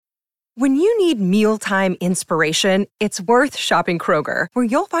When you need mealtime inspiration, it's worth shopping Kroger, where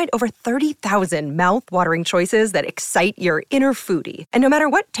you'll find over 30,000 mouth-watering choices that excite your inner foodie. And no matter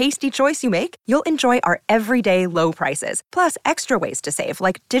what tasty choice you make, you'll enjoy our everyday low prices, plus extra ways to save,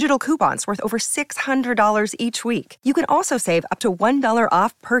 like digital coupons worth over $600 each week. You can also save up to $1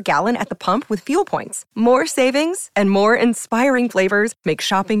 off per gallon at the pump with fuel points. More savings and more inspiring flavors make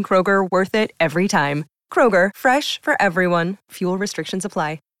shopping Kroger worth it every time. Kroger, fresh for everyone. Fuel restrictions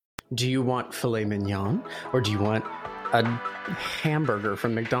apply. Do you want filet mignon, or do you want a hamburger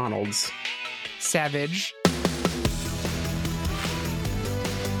from McDonald's? Savage.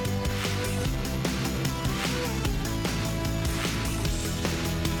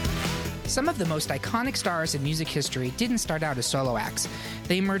 Some of the most iconic stars in music history didn't start out as solo acts.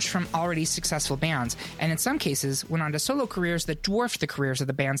 They emerged from already successful bands, and in some cases went on to solo careers that dwarfed the careers of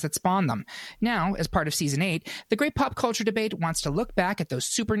the bands that spawned them. Now, as part of Season 8, the Great Pop Culture Debate wants to look back at those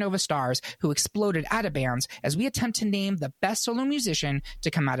supernova stars who exploded out of bands as we attempt to name the best solo musician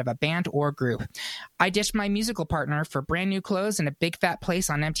to come out of a band or group. I ditched my musical partner for brand new clothes and a big fat place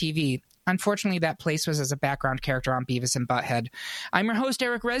on MTV. Unfortunately, that place was as a background character on Beavis and Butthead. I'm your host,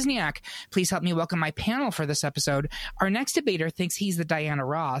 Eric Resniak. Please help me welcome my panel for this episode. Our next debater thinks he's the Diana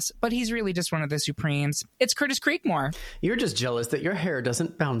Ross, but he's really just one of the Supremes. It's Curtis Creekmore. You're just jealous that your hair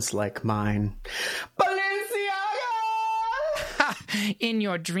doesn't bounce like mine. Balenciaga! In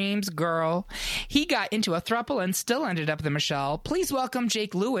your dreams, girl. He got into a throuple and still ended up the Michelle. Please welcome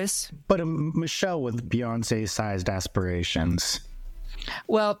Jake Lewis. But a Michelle with Beyonce-sized aspirations.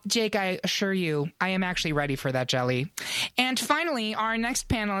 Well, Jake, I assure you, I am actually ready for that jelly. And finally, our next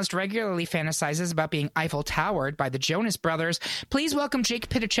panelist regularly fantasizes about being Eiffel Towered by the Jonas Brothers. Please welcome Jake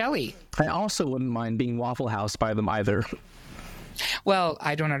Pitticelli. I also wouldn't mind being Waffle House by them either. Well,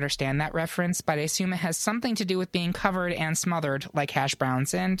 I don't understand that reference, but I assume it has something to do with being covered and smothered like hash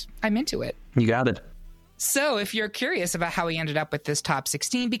browns, and I'm into it. You got it. So if you're curious about how we ended up with this top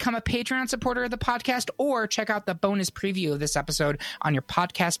 16, become a Patreon supporter of the podcast or check out the bonus preview of this episode on your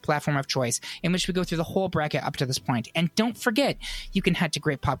podcast platform of choice, in which we go through the whole bracket up to this point. And don't forget, you can head to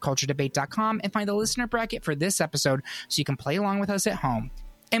greatpopculturedebate.com and find the listener bracket for this episode so you can play along with us at home.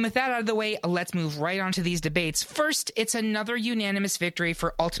 And with that out of the way, let's move right on to these debates. First, it's another unanimous victory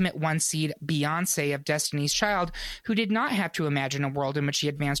for Ultimate One Seed Beyonce of Destiny's Child, who did not have to imagine a world in which she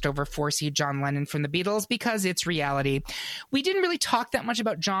advanced over 4-seed John Lennon from the Beatles, because it's reality. We didn't really talk that much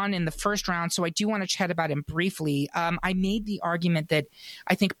about John in the first round, so I do want to chat about him briefly. I made the argument that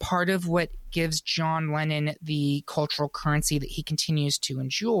I think part of what gives John Lennon the cultural currency that he continues to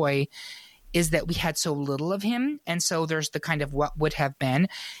enjoy is that we had so little of him. And so there's the kind of what would have been.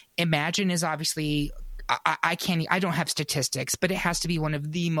 Imagine is obviously, I don't have statistics, but it has to be one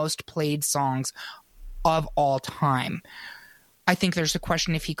of the most played songs of all time. I think there's a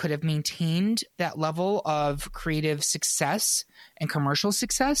question if he could have maintained that level of creative success and commercial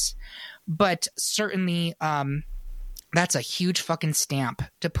success, but certainly that's a huge fucking stamp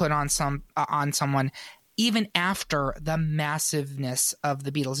to put on someone, even after the massiveness of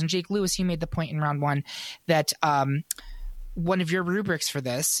the Beatles. And Jake Lewis, you made the point in round one that one of your rubrics for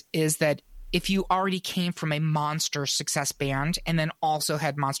this is that if you already came from a monster success band and then also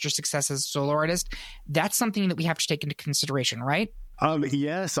had monster success as a solo artist, that's something that we have to take into consideration, right?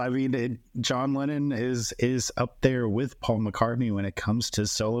 Yes, I mean, John Lennon is up there with Paul McCartney when it comes to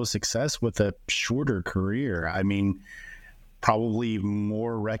solo success with a shorter career. I mean, probably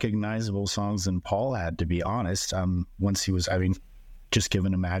more recognizable songs than Paul had, to be honest. Once he was, just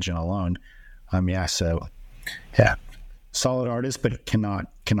given Imagine alone. Solid artist, but cannot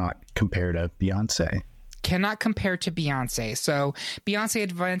compare to Beyonce. Cannot compare to Beyonce. So Beyonce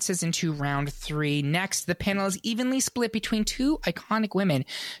advances into round 3. Next, the panel is evenly split between two iconic women,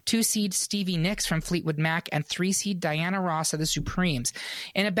 2-seed Stevie Nicks from Fleetwood Mac and 3-seed Diana Ross of the Supremes.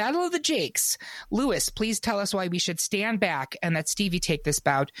 In a battle of the Jakes, Lewis, please tell us why we should stand back and let Stevie take this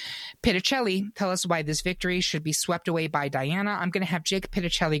bout. Pitticelli, tell us why this victory should be swept away by Diana. I'm going to have Jake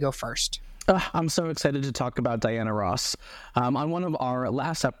Pitticelli go first. I'm so excited to talk about Diana Ross. On one of our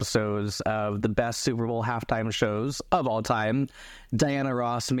last episodes of the best Super Bowl halftime shows of all time, Diana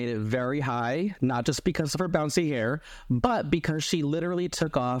Ross made it very high, not just because of her bouncy hair, but because she literally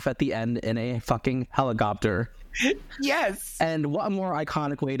took off at the end in a fucking helicopter. Yes. And what more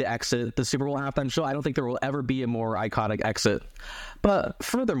iconic way to exit the Super Bowl halftime show? I don't think there will ever be a more iconic exit. But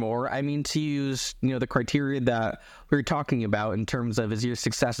furthermore, I mean, to use, the criteria that we were talking about in terms of, is your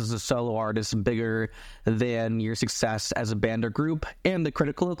success as a solo artist bigger than your success as a band or group, and the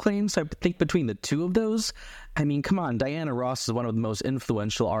critical acclaim? So I think between the two of those, I mean, come on, Diana Ross is one of the most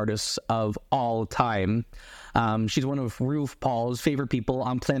influential artists of all time. She's one of RuPaul's favorite people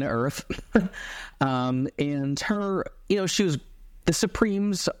on planet Earth. And her, she was, the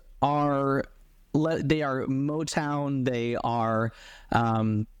Supremes are, they are Motown. They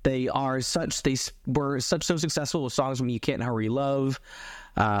were so successful with songs when You Can't Hurry Love,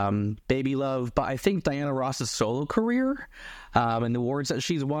 Baby Love. But I think Diana Ross's solo career, and the awards that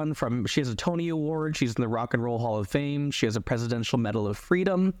she's won she has a Tony Award. She's in the Rock and Roll Hall of Fame. She has a Presidential Medal of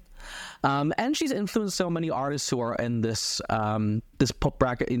Freedom. And she's influenced so many artists who are in this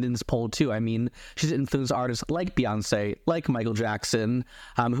bracket, in this poll too. I mean, she's influenced artists like Beyonce, like Michael Jackson,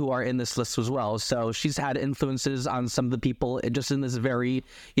 who are in this list as well. So she's had influences on some of the people just in this very,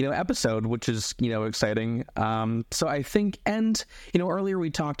 episode, which is, exciting. So I think, and, earlier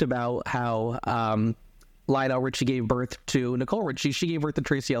we talked about how, Lionel Richie gave birth to Nicole Richie. She gave birth to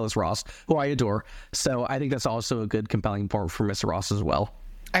Tracee Ellis Ross, who I adore. So I think that's also a good compelling point for Miss Ross as well.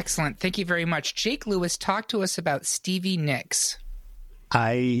 Excellent. Thank you very much. Jake Lewis, talk to us about Stevie Nicks.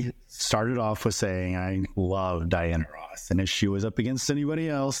 I started off with saying I love Diana Ross, and if she was up against anybody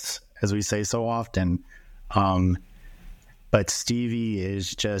else, as we say so often, but Stevie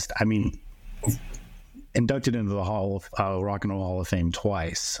is just, inducted into the Rock and Roll Hall of Fame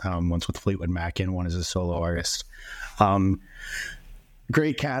twice, once with Fleetwood Mac and one as a solo artist.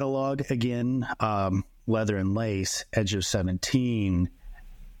 Great catalog again. Leather and Lace, Edge of 17.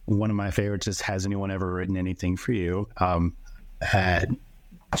 One of my favorites is Has Anyone Ever Written Anything for You?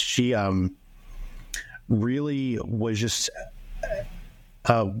 She really was just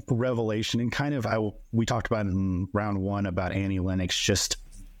a revelation, and kind of we talked about in round one about Annie Lennox, just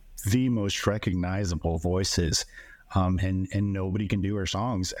the most recognizable voices, and nobody can do her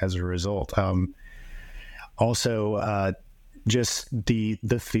songs as a result. Also, just the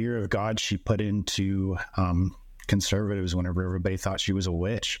fear of God she put into conservatives whenever everybody thought she was a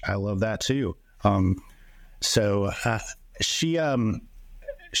witch. I love that too. So she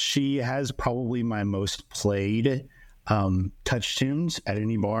has probably my most played touch tunes at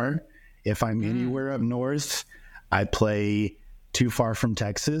any bar. If I'm anywhere up north, I play Too Far From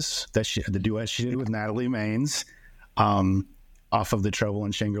Texas, the duet she did with Natalie Maines, off of the Trouble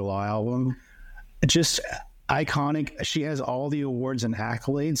in Shangri-La album. Just iconic. She has all the awards and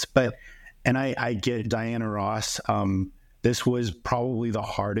accolades, and I get Diana Ross. This was probably the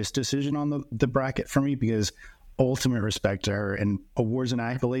hardest decision on the bracket for me, because ultimate respect to her, and awards and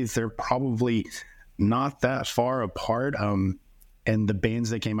accolades, they're probably not that far apart. And the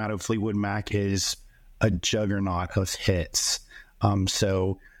bands that came out of Fleetwood Mac is a juggernaut of hits.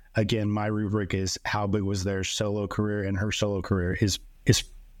 So again, my rubric is how big was their solo career, and her solo career is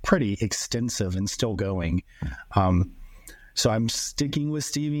pretty extensive and still going. So I'm sticking with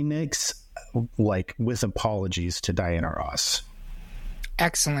Stevie Nicks, with apologies to Diana Ross.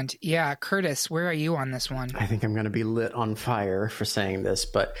 Excellent. Yeah. Curtis, where are you on this one? I think I'm going to be lit on fire for saying this,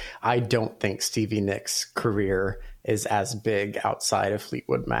 but I don't think Stevie Nicks' career is as big outside of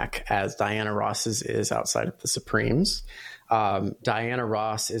Fleetwood Mac as Diana Ross's is outside of the Supremes. Diana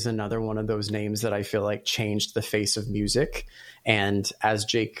Ross is another one of those names that I feel like changed the face of music. And as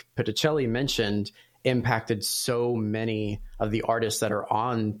Jake Pitticelli mentioned, impacted so many of the artists that are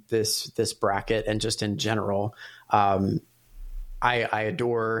on this bracket, and just in general. I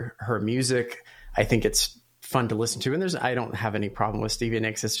adore her music. I think it's fun to listen to. And I don't have any problem with Stevie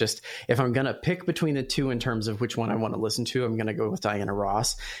Nicks. It's just, if I'm going to pick between the two in terms of which one I want to listen to, I'm going to go with Diana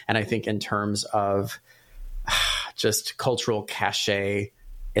Ross. And I think in terms of just cultural cachet,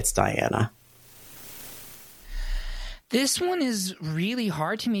 it's Diana. This one is really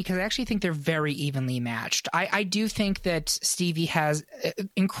hard to me because I actually think they're very evenly matched. I do think that Stevie has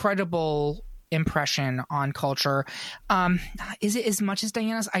incredible impression on culture. Is it as much as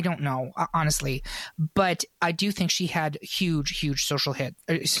Diana's? I don't know, honestly, but I do think she had huge solo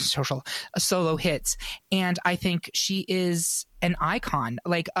hits, and I think she is an icon.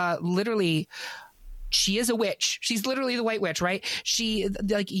 Literally, she is a witch. She's literally the White Witch, right?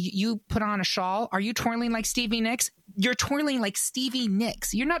 You put on a shawl. Are you twirling like Stevie Nicks? You're twirling like Stevie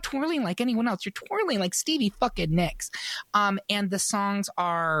Nicks. You're not twirling like anyone else. You're twirling like Stevie fucking Nicks. And the songs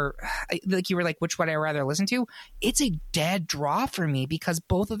are like, you were like, which would I rather listen to? It's a dead draw for me because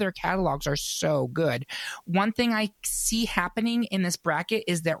both of their catalogs are so good. One thing I see happening in this bracket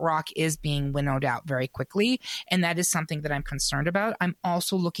is that rock is being winnowed out very quickly. And that is something that I'm concerned about. I'm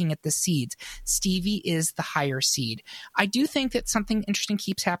also looking at the seeds. Stevie is the higher seed. I do think that something interesting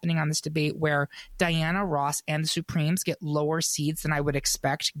keeps happening on this debate where Diana Ross and the Supremes get lower seeds than I would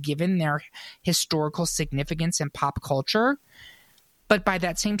expect given their historical significance in pop culture. But by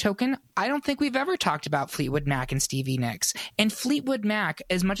that same token, I don't think we've ever talked about Fleetwood Mac and Stevie Nicks. And Fleetwood Mac,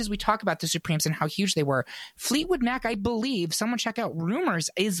 as much as we talk about the Supremes and how huge they were, Fleetwood Mac, I believe, someone check out Rumors,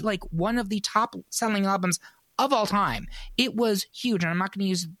 is like one of the top selling albums of all time. It was huge. And I'm not going to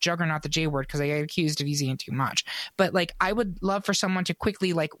use Juggernaut, the J word, because I get accused of using it too much. But like, I would love for someone to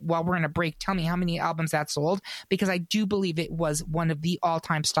quickly, like, while we're in a break, tell me how many albums that sold, because I do believe it was one of the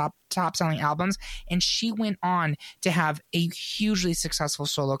all-time top selling albums. And she went on to have a hugely successful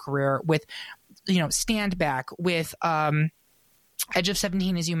solo career with, Stand Back, with Edge of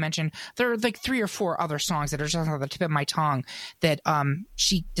 17, as you mentioned. There are like 3 or 4 other songs that are just on the tip of my tongue that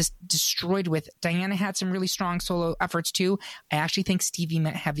she just destroyed with. Diana had some really strong solo efforts too. I actually think Stevie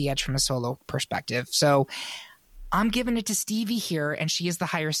might have the edge from a solo perspective. So I'm giving it to Stevie here, and she is the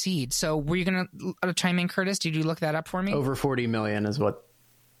higher seed. So were you going to chime in, Curtis? Did you look that up for me? Over 40 million is what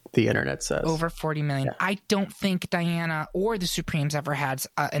the internet says. Over 40 million. Yeah. I don't think Diana or the Supremes ever had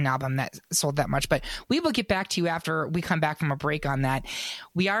an album that sold that much, but we will get back to you after we come back from a break on that.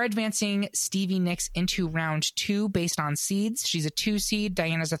 We are advancing Stevie Nicks into round 2 based on seeds. She's a 2 seed,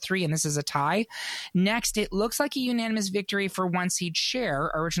 Diana's a 3, and this is a tie. Next, it looks like a unanimous victory for 1 seed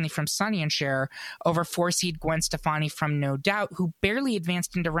Cher, originally from Sonny and Cher, over 4 seed Gwen Stefani from No Doubt, who barely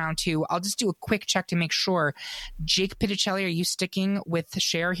advanced into round 2. I'll just do a quick check to make sure. Jake Pitticelli, are you sticking with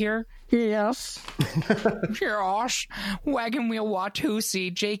Cher here? Yes. Josh, Wagon Wheel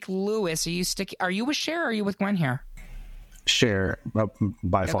Watusi, Jake Lewis, are you with Cher or are you with Gwen here? Cher,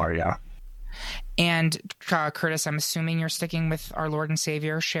 by far, yeah. And Curtis, I'm assuming you're sticking with our Lord and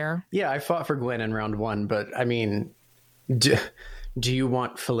Savior, Cher? Yeah, I fought for Gwen in round 1, but I mean, do you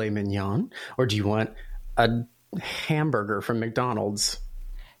want filet mignon or do you want a hamburger from McDonald's?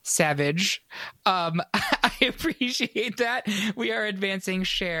 Savage. I appreciate that. We are advancing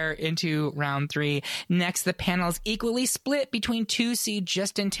Cher into round 3. Next, the panel is equally split between 2 seed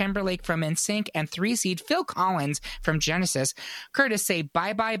Justin Timberlake from NSYNC and 3 seed Phil Collins from Genesis. Curtis, say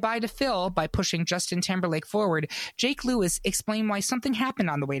bye to Phil by pushing Justin Timberlake forward. Jake Lewis, explain why something happened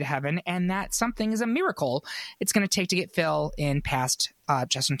on the way to heaven and that something is a miracle it's going to take to get Phil in past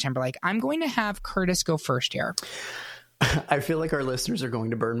Justin Timberlake. I'm going to have Curtis go first here. I feel like our listeners are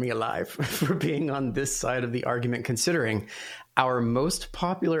going to burn me alive for being on this side of the argument, considering our most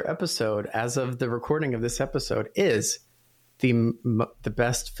popular episode as of the recording of this episode is the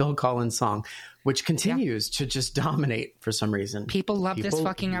best Phil Collins song, which continues to just dominate for some reason. People love this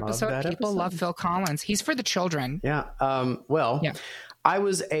fucking episode. People love Phil Collins. He's for the children. Yeah. I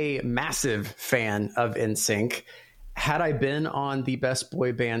was a massive fan of NSYNC. Had I been on the Best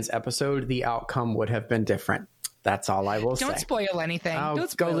Boy Bands episode, the outcome would have been different. That's all I will say. Don't spoil anything.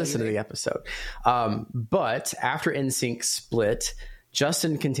 Go listen to the episode. But after NSYNC split,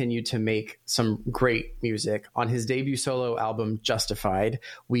 Justin continued to make some great music. On his debut solo album, Justified,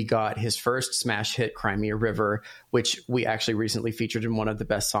 we got his first smash hit, Cry Me a River, which we actually recently featured in one of the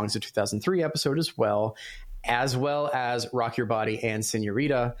Best Songs of 2003 episode as well as Rock Your Body and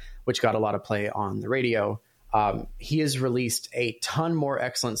Senorita, which got a lot of play on the radio. He has released a ton more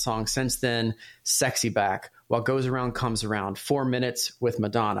excellent songs since then. Sexy Back, What Goes Around Comes Around, 4 Minutes with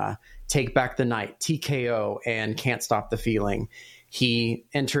Madonna, Take Back the Night, TKO, and Can't Stop the Feeling. He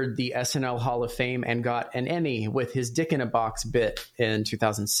entered the SNL Hall of Fame and got an Emmy with his Dick in a Box bit in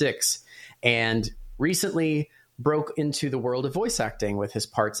 2006, and recently broke into the world of voice acting with his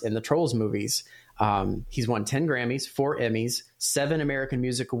parts in the Trolls movies. He's won 10 Grammys, 4 Emmys, 7 American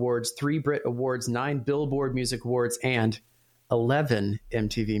Music Awards, 3 Brit Awards, 9 Billboard Music Awards, and 11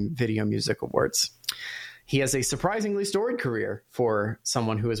 MTV Video Music Awards. He has a surprisingly storied career for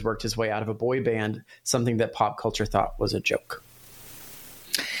someone who has worked his way out of a boy band, something that pop culture thought was a joke.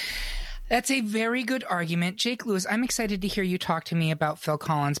 That's a very good argument. Jake Lewis, I'm excited to hear you talk to me about Phil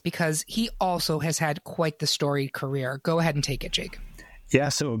Collins because he also has had quite the storied career. Go ahead and take it, Jake. Yeah,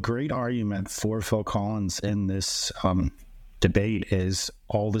 so a great argument for Phil Collins in this debate is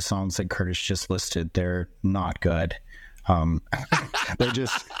all the songs that Curtis just listed, they're not good. They're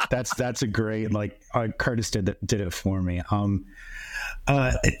just that's a great, like, Curtis did it for me.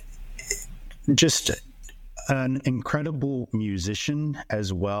 Just an incredible musician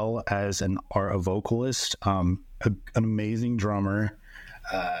as well as a vocalist, an amazing drummer.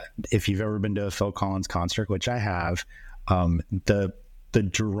 If you've ever been to a Phil Collins concert, which I have, the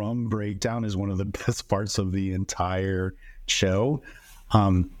drum breakdown is one of the best parts of the entire show.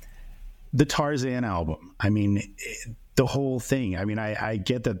 The Tarzan album, I mean, the whole thing. I mean, I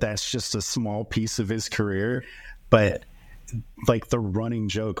get that that's just a small piece of his career, but like the running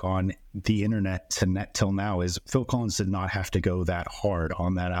joke on the internet till now is Phil Collins did not have to go that hard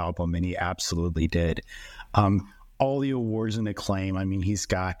on that album, and he absolutely did. all the awards and acclaim. I mean, he's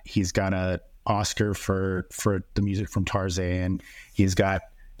got a Oscar for the music from Tarzan. He's got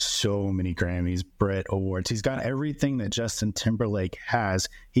so many Grammys, Brit Awards. He's got everything that Justin Timberlake has.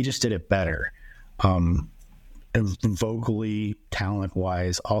 He just did it better. Vocally,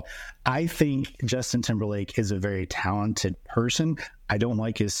 talent-wise, I think Justin Timberlake is a very talented person. I don't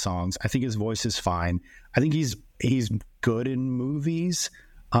like his songs. I think his voice is fine. I think he's good in movies,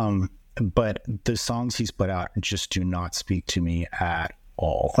 but the songs he's put out just do not speak to me at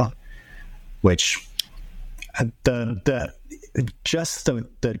all. Which the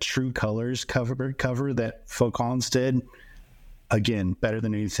True Colors cover that Phil Collins did, again, better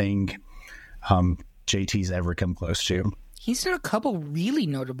than anything JT's ever come close to. He's done a couple really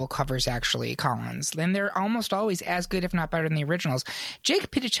notable covers, actually, Collins, and they're almost always as good, if not better, than the originals.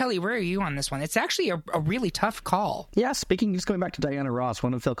 Jake Pitticelli, where are you on this one? It's actually a really tough call. Yeah, just going back to Diana Ross,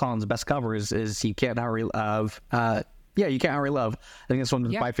 one of Phil Collins' best covers is You Can't Hurry Love. You Can't Hurry Love. I think it's one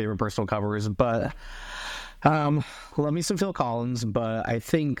of my favorite personal covers, but love me some Phil Collins, but I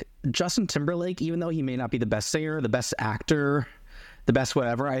think Justin Timberlake, even though he may not be the best singer, the best actor, the best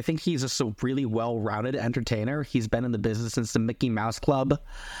whatever, I think he's just a really well-rounded entertainer. He's been in the business since the Mickey Mouse Club.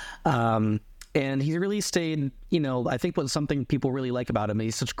 And he's really stayed, I think what's something people really like about him,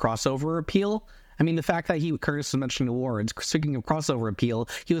 he's such crossover appeal. I mean, the fact that Curtis was mentioning awards, speaking of crossover appeal,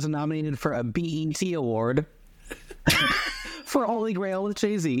 he was nominated for a BET Award for Holy Grail with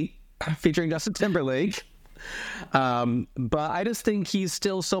Jay-Z, featuring Justin Timberlake. But I just think he's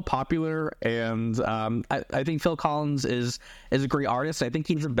still so popular, and I think Phil Collins is a great artist. I think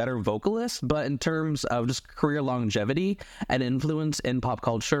he's a better vocalist, but in terms of just career longevity and influence in pop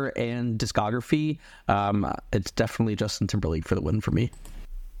culture and discography, it's definitely Justin Timberlake for the win for me.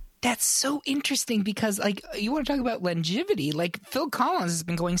 That's so interesting because, you want to talk about longevity. Phil Collins has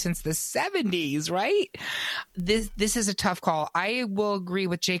been going since the 70s, right? This is a tough call. I will agree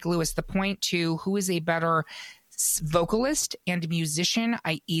with Jake Lewis. The point to who is a better vocalist and musician,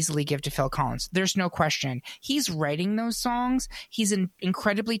 I easily give to Phil Collins. There's no question. He's writing those songs. He's an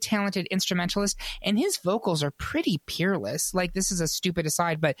incredibly talented instrumentalist, and his vocals are pretty peerless. This is a stupid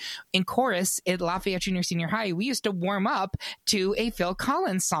aside, but in chorus at Lafayette Junior Senior High, we used to warm up to a Phil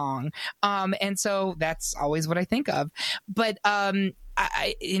Collins song. And so that's always what I think of. But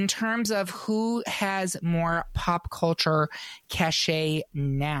in terms of who has more pop culture cachet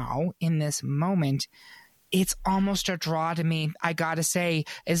now in this moment, it's almost a draw to me. I gotta say,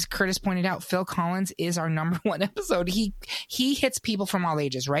 as Curtis pointed out, Phil Collins is our number one episode. He hits people from all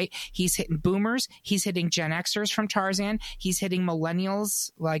ages, right? He's hitting boomers. He's hitting Gen Xers from Tarzan. He's hitting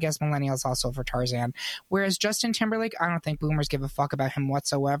millennials. Well, I guess millennials also for Tarzan. Whereas Justin Timberlake, I don't think boomers give a fuck about him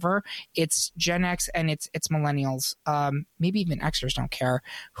whatsoever. It's Gen X and it's millennials. Maybe even Xers don't care.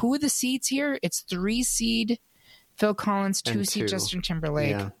 Who are the seeds here? It's 3 seed Phil Collins, 2 seed Justin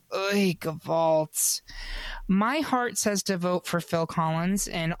Timberlake. Yeah. Oy, Gavaltz. My heart says to vote for Phil Collins,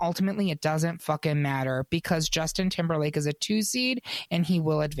 and ultimately it doesn't fucking matter because Justin Timberlake is a 2 seed and he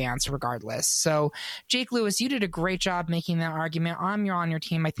will advance regardless. So, Jake Lewis, you did a great job making that argument. I'm on your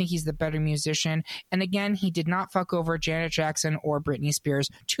team. I think he's the better musician. And again, he did not fuck over Janet Jackson or Britney Spears,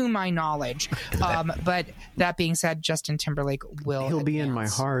 to my knowledge. But that being said, Justin Timberlake will He'll advance. Be in my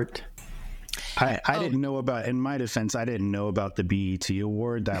heart. I didn't know about, in my defense, I didn't know about the BET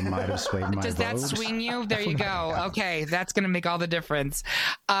award. That might have swayed my Does that swing you? There you go. Okay, that's going to make all the difference.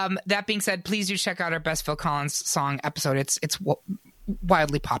 That being said, please do check out our Best Phil Collins Song episode. It's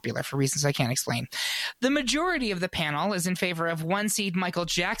wildly popular for reasons I can't explain. The majority of the panel is in favor of 1 seed Michael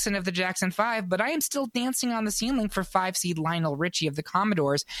Jackson of the Jackson 5, but I am still dancing on the ceiling for 5 seed Lionel Richie of the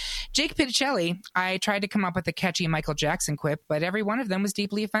Commodores. Jake Pitticelli, I tried to come up with a catchy Michael Jackson quip, but every one of them was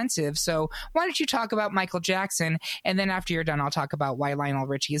deeply offensive. So why don't you talk about Michael Jackson, and then after you're done, I'll talk about why Lionel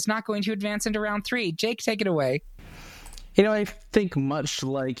Richie is not going to advance into round 3. Jake, take it away. I think much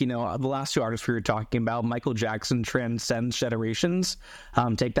like, the last 2 artists we were talking about, Michael Jackson transcends generations.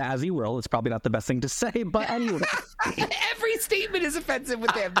 Take that as you will. It's probably not the best thing to say, but anyway. Every statement is offensive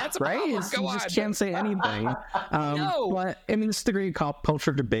with him. That's a right? problem. Go on. You just can't say anything. No. But, it's the great pop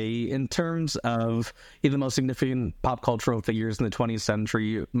culture debate. In terms of the most significant pop cultural figures in the 20th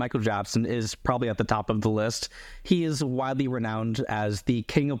century, Michael Jackson is probably at the top of the list. He is widely renowned as the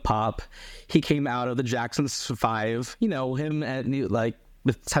king of pop. He came out of the Jacksons 5, him at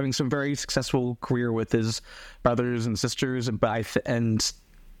having some very successful career with his brothers and sisters, and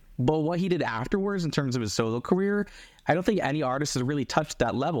But what he did afterwards in terms of his solo career, I don't think any artist has really touched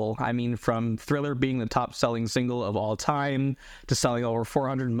that level. I mean, from Thriller being the top-selling single of all time to selling over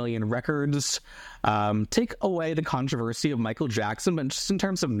 400 million records. Take away the controversy of Michael Jackson, but just in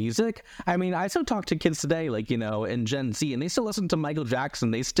terms of music, I mean, I still talk to kids today, like, in Gen Z, and they still listen to Michael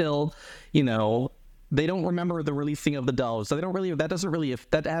Jackson. They still, they don't remember the releasing of the Doves. So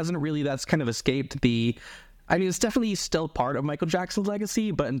that's kind of escaped the... I mean, it's definitely still part of Michael Jackson's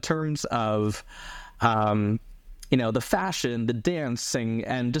legacy, but in terms of, the fashion, the dancing,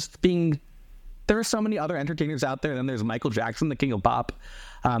 and just being, there are so many other entertainers out there. And then there's Michael Jackson, the king of pop,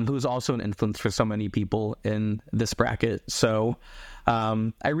 who's also an influence for so many people in this bracket. So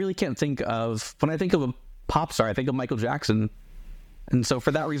I really can't think of, when I think of a pop star, I think of Michael Jackson. And so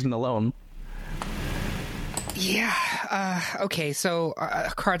for that reason alone. Yeah. Okay. So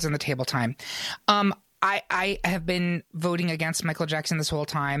cards on the table time. I have been voting against Michael Jackson this whole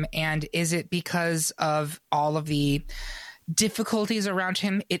time. And is it because of all of the difficulties around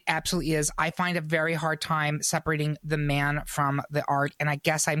him? It absolutely is. I find a very hard time separating the man from the art. And I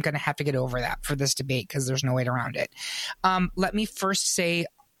guess I'm going to have to get over that for this debate because there's no way around it. Let me first say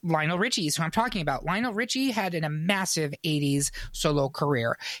Lionel Richie is who I'm talking about. Lionel Richie had a massive 80s solo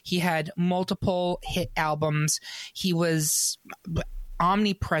career. He had multiple hit albums. He was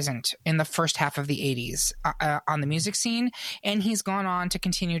omnipresent in the first half of the 80s on the music scene, and he's gone on to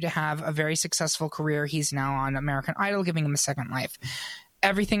continue to have a very successful career. He's now on American Idol, giving him a second life.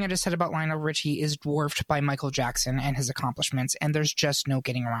 Everything I just said about Lionel Richie is dwarfed by Michael Jackson and his accomplishments, and there's just no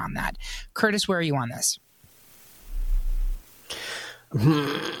getting around that. Curtis, where are you on this?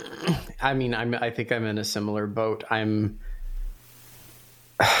 I mean, I think I'm in a similar boat. I'm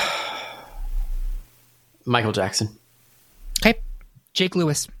Michael Jackson. Okay. Jake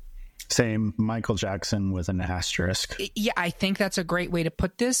Lewis. Same, Michael Jackson with an asterisk. Yeah, I think that's a great way to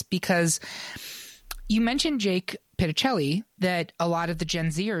put this because you mentioned, Jake Pitticelli, that a lot of the Gen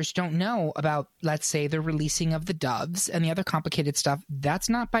Zers don't know about, let's say, the releasing of the Doves and the other complicated stuff. That's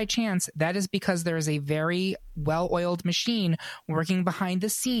not by chance. That is because there is a very well-oiled machine working behind the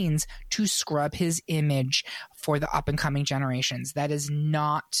scenes to scrub his image for the up-and-coming generations. That is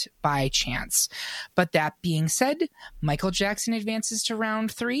not by chance. But that being said, Michael Jackson advances to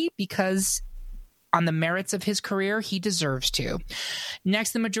round 3 because on the merits of his career, he deserves to.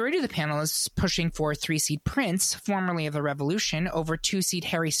 Next, the majority of the panel is pushing for 3-seed Prince, formerly of the Revolution, over 2-seed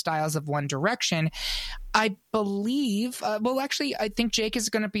Harry Styles of One Direction. I believe, I think Jake is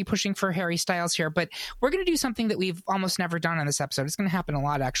going to be pushing for Harry Styles here, but we're going to do something that we've almost never done on this episode. It's going to happen a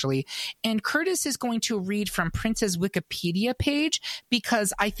lot, actually. And Curtis is going to read from Prince's Wikipedia page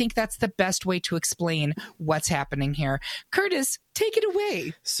because I think that's the best way to explain what's happening here. Curtis, take it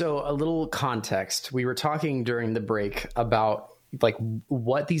away. So a little context. We were talking during the break about like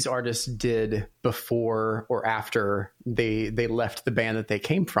what these artists did before or after they left the band that they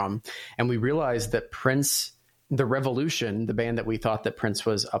came from. And we realized that Prince, the Revolution, the band that we thought that Prince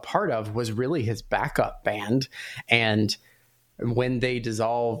was a part of, was really his backup band. And when they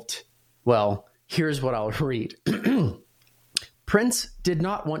dissolved, well, here's what I'll read. Prince did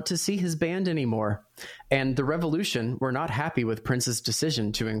not want to see his band anymore, and the Revolution were not happy with Prince's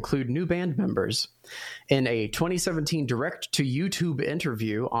decision to include new band members. In a 2017 direct-to-YouTube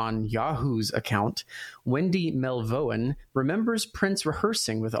interview on Yahoo's account, Wendy Melvoin remembers Prince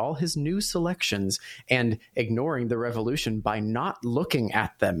rehearsing with all his new selections and ignoring the Revolution by not looking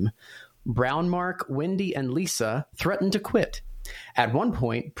at them. Brown Mark, Wendy, and Lisa threatened to quit. At one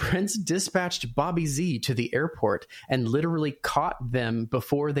point, Prince dispatched Bobby Z to the airport and literally caught them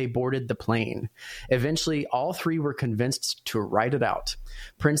before they boarded the plane. Eventually, all three were convinced to ride it out.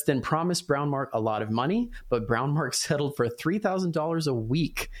 Prince then promised Brown Mark a lot of money, but Brown Mark settled for $3,000 a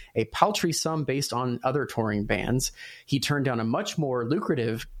week, a paltry sum based on other touring bands. He turned down a much more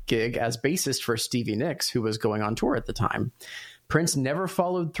lucrative gig as bassist for Stevie Nicks, who was going on tour at the time. Prince never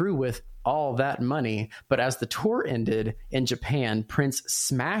followed through with all that money, but as the tour ended in Japan, Prince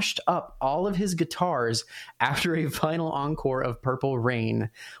smashed up all of his guitars after a final encore of Purple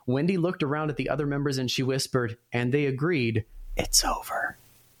Rain. Wendy looked around at the other members and she whispered, and they agreed, "It's over."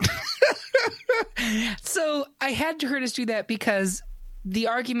 So I had to Curtis do that because the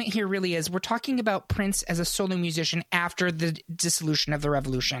argument here really is we're talking about Prince as a solo musician after the dissolution of the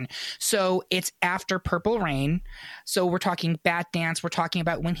Revolution. So it's after Purple Rain. So we're talking Bat Dance. We're talking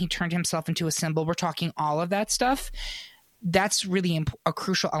about when he turned himself into a symbol. We're talking all of that stuff. That's really a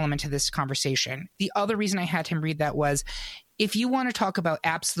crucial element to this conversation. The other reason I had him read that was, if you want to talk about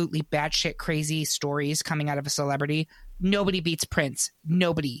absolutely batshit crazy stories coming out of a celebrity, Nobody beats Prince.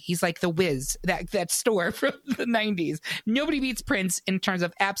 Nobody. He's like the Wiz, that store from the 90s. Nobody beats Prince in terms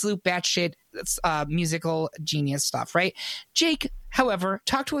of absolute batshit musical genius stuff, right? Jake, however,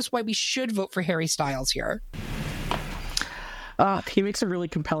 talk to us why we should vote for Harry Styles here. He makes some really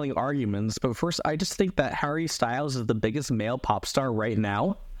compelling arguments, but first, I just think that Harry Styles is the biggest male pop star right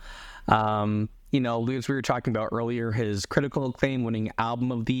now. As we were talking about earlier, his critical acclaim winning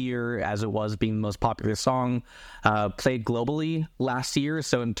album of the year, as it was being the most popular song, played globally last year.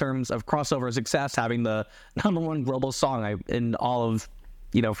 So in terms of crossover success, having the number one global song in all of,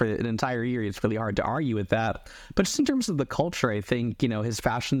 for an entire year, it's really hard to argue with that. But just in terms of the culture, I think, his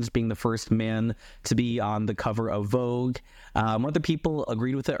fashions being the first man to be on the cover of Vogue, whether people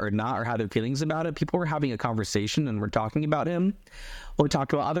agreed with it or not, or had their feelings about it, people were having a conversation and were talking about him. Well, we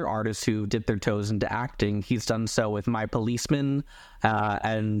talked about other artists who dipped their toes into acting. He's done so with My Policeman,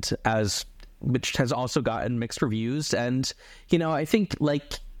 which has also gotten mixed reviews. And, I think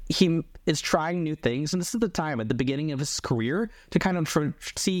he is trying new things, and this is the time at the beginning of his career to kind of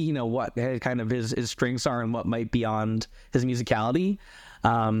see, what kind of his strengths are and what might be beyond his musicality.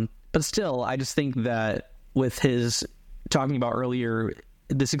 But still, I just think that with his talking about earlier,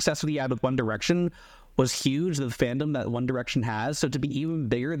 the success that he had with One Direction was huge, the fandom that One Direction has. So to be even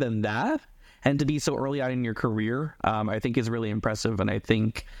bigger than that and to be so early on in your career, I think is really impressive. And I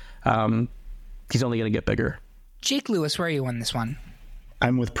think he's only going to get bigger. Jake Lewis, where are you on this one?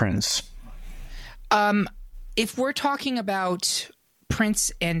 I'm with Prince. If we're talking about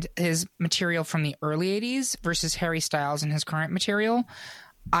Prince and his material from the early 80s versus Harry Styles and his current material,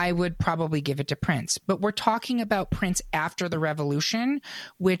 I would probably give it to Prince. But we're talking about Prince after the revolution,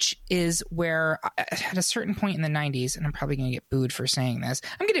 which is where at a certain point in the 90s, and I'm probably going to get booed for saying this.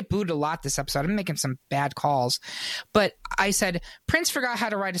 I'm going to get booed a lot this episode. I'm making some bad calls. But I said, Prince forgot how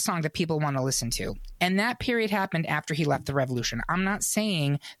to write a song that people want to listen to. And that period happened after he left the revolution. I'm not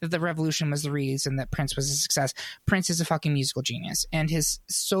saying that the revolution was the reason that Prince was a success. Prince is a fucking musical genius. And his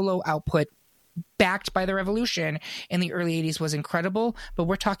solo output backed by the revolution in the early 80s was incredible, but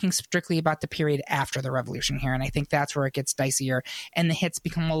we're talking strictly about the period after the revolution here, and I think that's where it gets dicier and the hits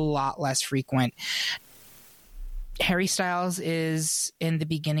become a lot less frequent. Harry Styles is in the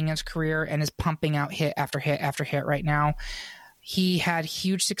beginning of his career and is pumping out hit after hit after hit right now. He had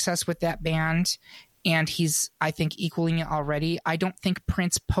huge success with that band, and he's, I think, equaling it already. I don't think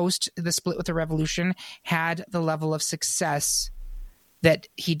Prince post the split with the revolution had the level of success that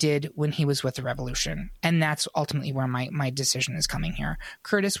he did when he was with the revolution. And that's ultimately where my decision is coming here.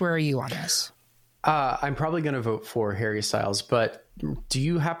 Curtis, where are you on this? I'm probably going to vote for Harry Styles, but do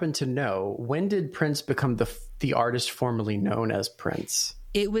you happen to know, when did Prince become the artist formerly known as Prince?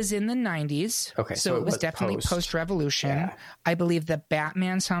 It was in the 90s. Okay, so it was definitely post-revolution. Yeah. I believe the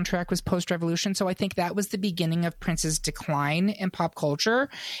Batman soundtrack was post-revolution. So I think that was the beginning of Prince's decline in pop culture.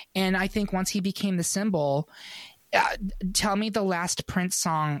 And I think once he became the symbol... tell me the last Prince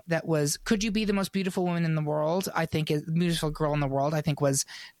song that was "Could You Be the Most Beautiful Woman in the World?" I think is "Beautiful Girl in the World." I think was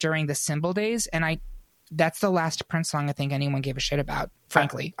during the Symbol days, and that's the last Prince song I think anyone gave a shit about.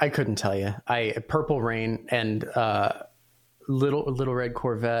 Frankly, I couldn't tell you. Purple Rain and Little Red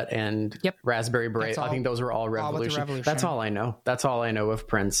Corvette and Raspberry Beret. I think those were all Revolution. That's all I know. That's all I know of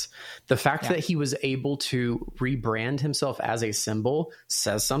Prince. The fact that he was able to rebrand himself as a symbol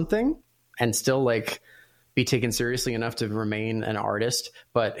says something, and still be taken seriously enough to remain an artist.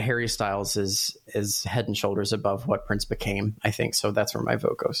 But Harry Styles is head and shoulders above what Prince became, I think. So that's where my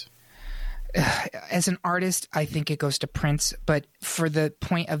vote goes. As an artist, I think it goes to Prince. But for the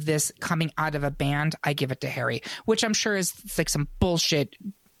point of this coming out of a band, I give it to Harry, which I'm sure is some bullshit,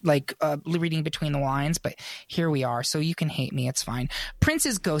 reading between the lines. But here we are. So you can hate me. It's fine.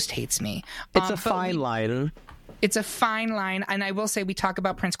 Prince's ghost hates me. It's a fine line. It's a fine line, and I will say we talk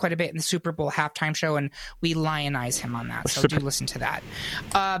about Prince quite a bit in the Super Bowl halftime show, and we lionize him on that, so do listen to that.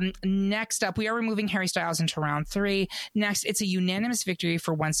 Next up, we are removing Harry Styles into round 3. Next, it's a unanimous victory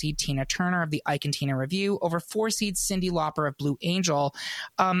for 1 seed Tina Turner of the Ike and Tina Review over 4 seed Cyndi Lauper of Blue Angel.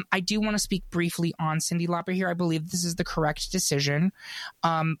 I do want to speak briefly on Cyndi Lauper here. I believe this is the correct decision.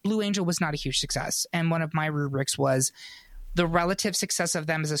 Blue Angel was not a huge success, and one of my rubrics was the relative success of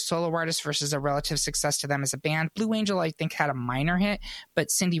them as a solo artist versus a relative success to them as a band. Blue Angel, I think, had a minor hit, but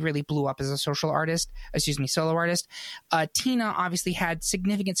Cyndi really blew up as a solo artist. Tina obviously had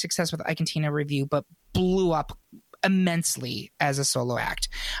significant success with Ike and Tina Review, but blew up immensely as a solo act.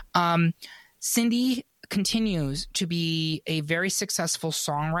 Cyndi continues to be a very successful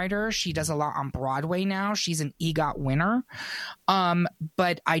songwriter. She does a lot on Broadway now. She's an EGOT winner.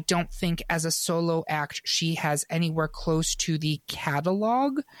 But I don't think as a solo act, she has anywhere close to the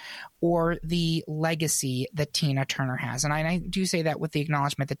catalog or the legacy that Tina Turner has. And I do say that with the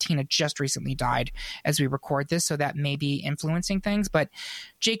acknowledgement that Tina just recently died as we record this, so that may be influencing things. But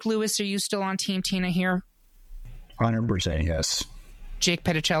Jake Lewis, are you still on Team Tina here? 100%, yes. Jake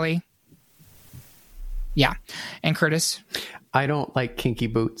Petticelli? Yeah. And Curtis? I don't like kinky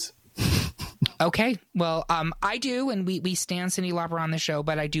boots. Okay. Well, I do, and we stand Cyndi Lauper on the show,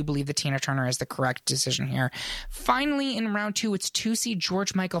 but I do believe that Tina Turner is the correct decision here. Finally, in round 2, it's 2-seed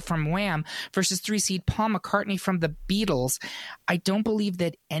George Michael from Wham versus 3-seed Paul McCartney from the Beatles. I don't believe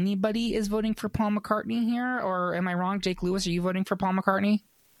that anybody is voting for Paul McCartney here, or am I wrong? Jake Lewis, are you voting for Paul McCartney?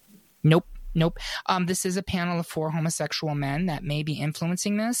 Nope. This is a panel of 4 homosexual men that may be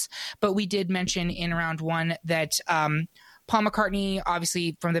influencing this, but we did mention in round 1 that Paul McCartney,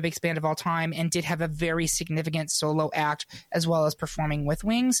 obviously from the biggest band of all time, and did have a very significant solo act as well as performing with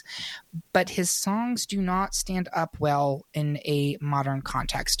Wings, but his songs do not stand up well in a modern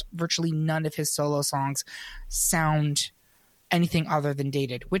context. Virtually none of his solo songs sound anything other than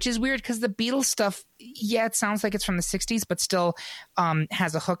dated, which is weird because the Beatles stuff, yeah, it sounds like it's from the 60s, but still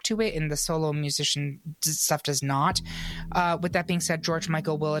has a hook to it, and the solo musician stuff does not. With that being said, George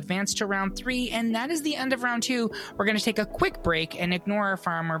Michael will advance to round 3, and that is the end of round 2. We're going to take a quick break and ignore our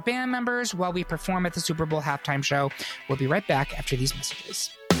former band members while we perform at the Super Bowl halftime show. We'll be right back after these messages.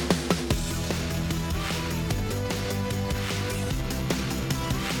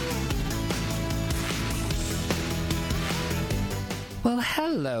 Well,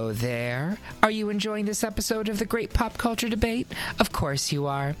 hello there. Are you enjoying this episode of the Great Pop Culture Debate? Of course you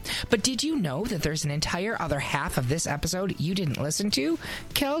are. But did you know that there's an entire other half of this episode you didn't listen to?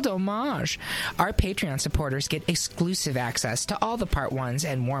 Quel dommage. Our Patreon supporters get exclusive access to all the part 1s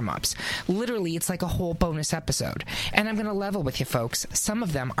and warm-ups. Literally, it's like a whole bonus episode. And I'm going to level with you folks. Some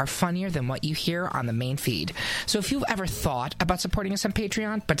of them are funnier than what you hear on the main feed. So if you've ever thought about supporting us on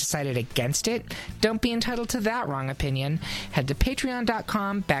Patreon but decided against it, don't be entitled to that wrong opinion. Head to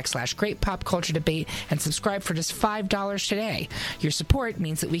patreon.com/Great Pop Culture Debate and subscribe for just $5 today. Your support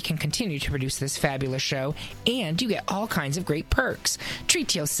means that we can continue to produce this fabulous show, and you get all kinds of great perks.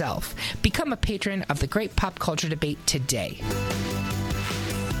 Treat yourself. Become a patron of the Great Pop Culture Debate today.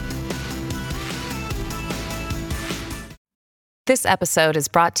 This episode is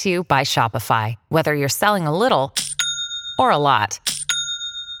brought to you by Shopify. Whether you're selling a little or a lot,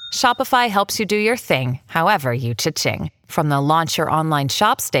 Shopify helps you do your thing, however you cha-ching. From the launch your online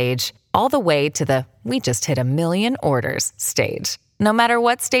shop stage, all the way to the we just hit 1 million orders stage. No matter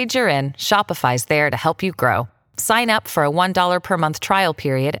what stage you're in, Shopify's there to help you grow. Sign up for a $1 per month trial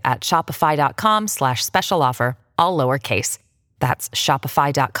period at shopify.com/special offer, all lowercase. That's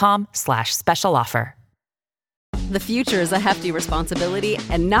shopify.com/special offer. The future is a hefty responsibility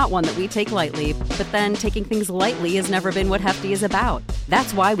and not one that we take lightly. But then taking things lightly has never been what Hefty is about.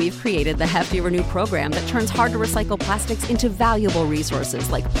 That's why we've created the Hefty Renew program that turns hard-to-recycle plastics into valuable resources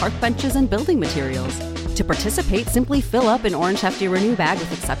like park benches and building materials. To participate, simply fill up an orange Hefty Renew bag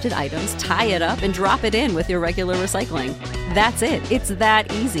with accepted items, tie it up, and drop it in with your regular recycling. That's it. It's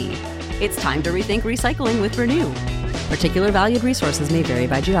that easy. It's time to rethink recycling with Renew. Particular valued resources may vary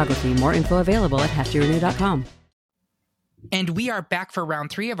by geography. More info available at heftyrenew.com. And we are back for round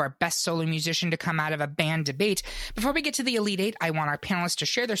 3 of our best solo musician to come out of a band debate. Before we get to the Elite 8, I want our panelists to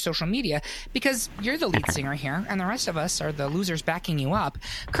share their social media because you're the lead singer here and the rest of us are the losers backing you up.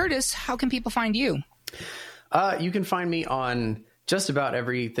 Curtis, how can people find you? You can find me on just about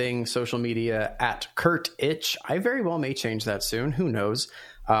everything social media at Kurt Itch. I very well may change that soon. Who knows?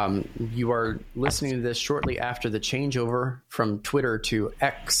 You are listening to this shortly after the changeover from Twitter to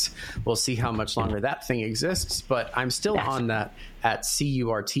X. We'll see how much longer that thing exists, but I'm still on that at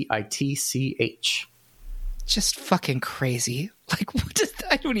CURTITCH. Just fucking crazy. Like,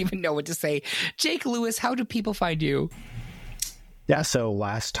 I don't even know what to say. Jake Lewis, how do people find you? Yeah, so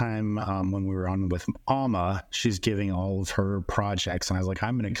last time when we were on with Alma, she's giving all of her projects, and I was like,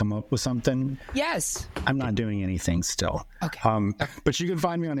 I'm going to come up with something. Yes. I'm not doing anything still. Okay. But you can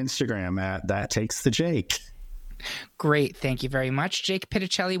find me on Instagram at That Takes the Jake. Great. Thank you very much. Jake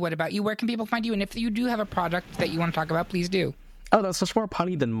Petticelli, what about you? Where can people find you? And if you do have a product that you want to talk about, please do. Oh, that's much more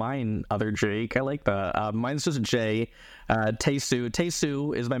punny than mine, other Jake. I like that. Mine's just J. Taesu.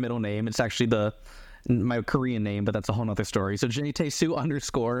 Taesu is my middle name. It's actually my Korean name, but that's a whole nother story. So JTaesu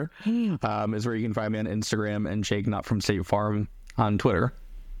 _ is where you can find me on Instagram, and Jake Not From State Farm on Twitter,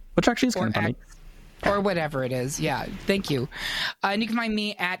 which actually is kind of funny. Or whatever it is. Yeah. Thank you. And you can find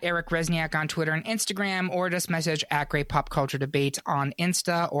me at Eric Resniak on Twitter and Instagram, or just message at Great Pop Culture Debate on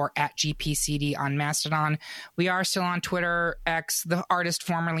Insta, or at GPCD on Mastodon. We are still on Twitter, X, the artist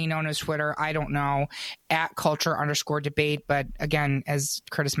formerly known as Twitter. I don't know, at culture_debate. But again, as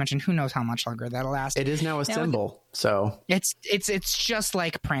Curtis mentioned, who knows how much longer that'll last. It is now a symbol. So it's just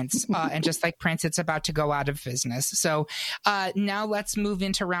like Prince, and just like Prince, it's about to go out of business. So now let's move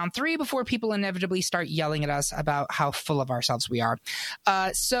into round 3 before people inevitably start yelling at us about how full of ourselves we are.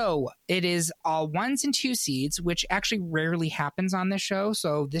 So it is all 1s and 2 seeds, which actually rarely happens on this show.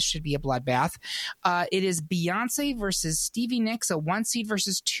 So this should be a bloodbath. It is Beyonce versus Stevie Nicks, a 1 seed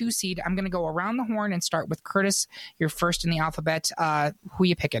versus 2 seed. I'm going to go around the horn and start with Curtis. You're first in the alphabet. Who are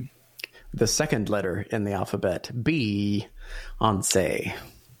you picking? The second letter in the alphabet, Beyonce.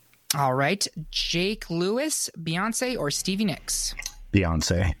 All right. Jake Lewis, Beyonce or Stevie Nicks?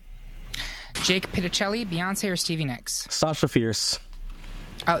 Beyonce. Jake Pitticelli, Beyonce or Stevie Nicks? Sasha Fierce.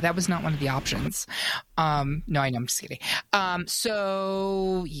 Oh, that was not one of the options. No, I know. I'm just kidding.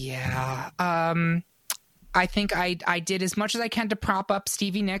 So, yeah. I think I did as much as I can to prop up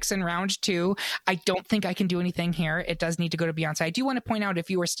Stevie Nicks in round 2. I don't think I can do anything here. It does need to go to Beyonce. I do want to point out, if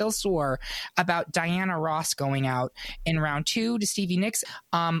you are still sore about Diana Ross going out in round 2 to Stevie Nicks,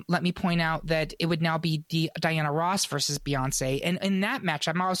 let me point out that it would now be Diana Ross versus Beyonce. And in that match,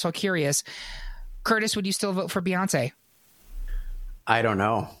 I'm also curious, Curtis, would you still vote for Beyonce? I don't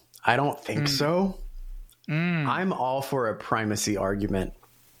know. I don't think so. I'm all for a primacy argument.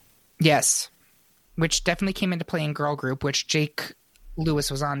 Yes. Which definitely came into play in Girl Group, which Jake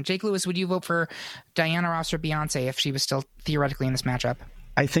Lewis was on. Jake Lewis, would you vote for Diana Ross or Beyonce if she was still theoretically in this matchup?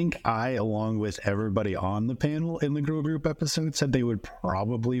 I think along with everybody on the panel in the Girl Group episode, said they would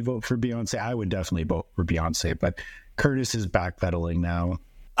probably vote for Beyonce. I would definitely vote for Beyonce, but Curtis is backpedaling now.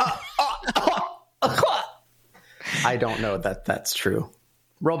 I don't know that that's true.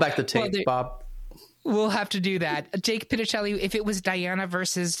 Roll back the tape, Bob. We'll have to do that. Jake Pitticelli, if it was Diana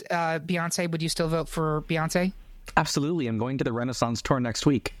versus Beyonce, would you still vote for Beyonce? Absolutely. I'm going to the Renaissance tour next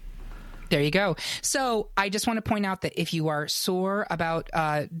week. There you go. So I just want to point out that if you are sore about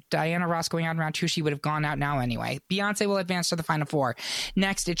Diana Ross going out in round 2, she would have gone out now anyway. Beyonce will advance to the final 4.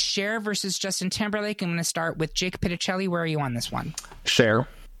 Next, it's Cher versus Justin Timberlake. I'm going to start with Jake Pitticelli. Where are you on this one? Cher.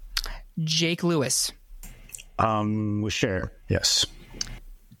 Jake Lewis. With Cher, yes.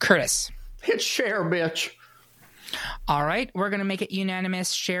 Curtis. It's Cher, bitch. All right, we're going to make it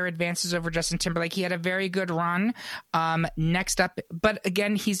unanimous. Cher advances over Justin Timberlake. He had a very good run. Next up, but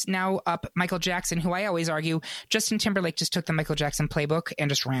again, he's now up Michael Jackson, who I always argue, Justin Timberlake just took the Michael Jackson playbook and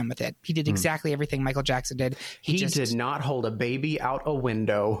just ran with it. He did exactly everything Michael Jackson did. He did not hold a baby out a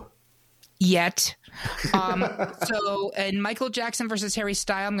window. Yet. So, and Michael Jackson versus Harry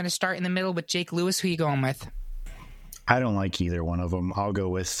Styles, I'm going to start in the middle with Jake Lewis. Who are you going with? I don't like either one of them. I'll go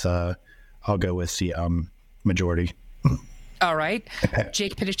with the majority. All right.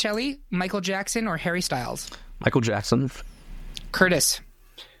 Jake Pitticelli, Michael Jackson, or Harry Styles? Michael Jackson. Curtis.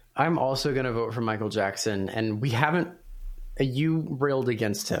 I'm also going to vote for Michael Jackson, and you railed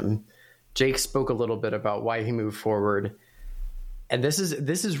against him. Jake spoke a little bit about why he moved forward. And this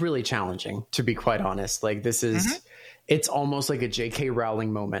is really challenging, to be quite honest. Like, this is, it's almost like a J.K.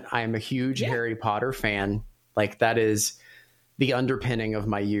 Rowling moment. I am a huge Harry Potter fan. Like, that is the underpinning of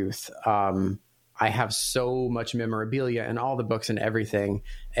my youth. I have so much memorabilia in all the books and everything,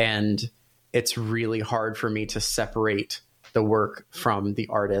 and it's really hard for me to separate the work from the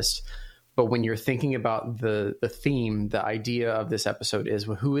artist. But when you're thinking about the theme, the idea of this episode is,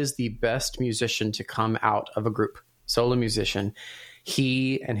 well, who is the best musician to come out of a group? Solo musician.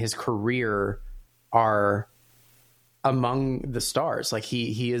 He and his career are among the stars. Like,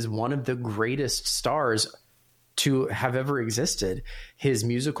 he is one of the greatest stars to have ever existed. His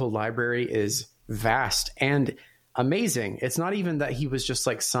musical library is vast and amazing. It's not even that he was just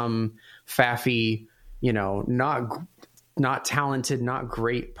like some faffy, not talented, not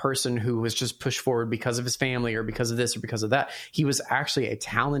great person who was just pushed forward because of his family or because of this or because of that. He was actually a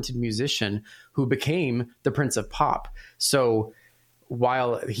talented musician who became the Prince of Pop. So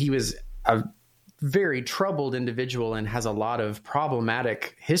while he was a very troubled individual and has a lot of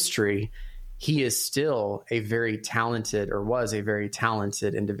problematic history, he is still a very talented, or was a very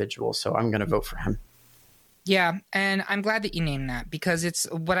talented individual. So I'm going to vote for him. Yeah, and I'm glad that you named that, because it's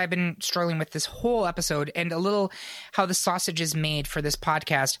what I've been struggling with this whole episode, and a little how the sausage is made for this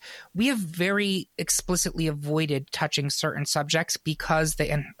podcast. We have very explicitly avoided touching certain subjects because they,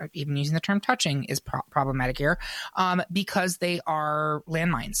 and even using the term touching is problematic here, because they are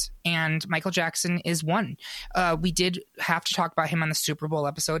landmines and Michael Jackson is one. We did have to talk about him on the Super Bowl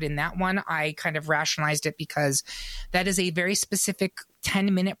episode. In that one, I kind of rationalized it because that is a very specific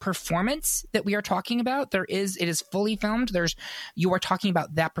 10-minute performance that we are talking about. It is fully filmed. You are talking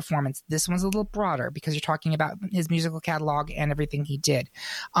about that performance. This one's a little broader because you're talking about his musical catalog and everything he did.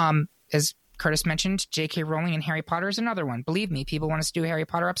 As Curtis mentioned, J.K. Rowling and Harry Potter is another one. Believe me, people want us to do a Harry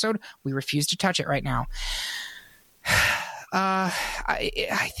Potter episode. We refuse to touch it right now.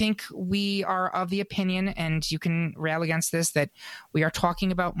 I think we are of the opinion, and you can rail against this, that we are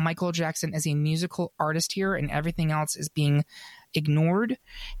talking about Michael Jackson as a musical artist here, and everything else is being ignored.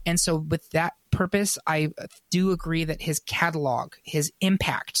 And so with that purpose, I do agree that his catalog, his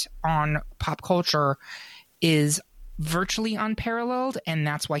impact on pop culture is virtually unparalleled, and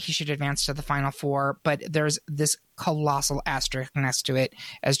that's why he should advance to the Final Four. But there's this colossal asterisk next to it,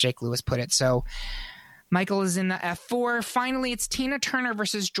 as Jake Lewis put it. So Michael is in the F4. Finally, it's Tina Turner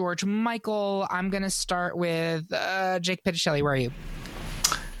versus George Michael. I'm going to start with Jake Pitticelli. Where are you?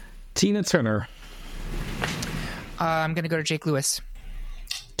 Tina Turner. I'm going to go to Jake Lewis.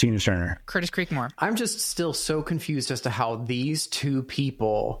 Tina Turner. Curtis Creekmore. I'm just still so confused as to how these two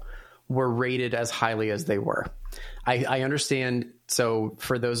people were rated as highly as they were. I understand. So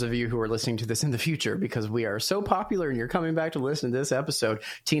for those of you who are listening to this in the future, because we are so popular and you're coming back to listen to this episode,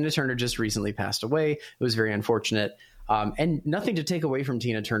 Tina Turner just recently passed away. It was very unfortunate. And nothing to take away from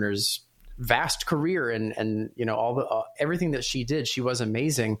Tina Turner's vast career and you know, all the everything that she did. She was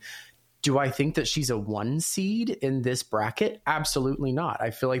amazing. Do I think that she's a 1 seed in this bracket? Absolutely not.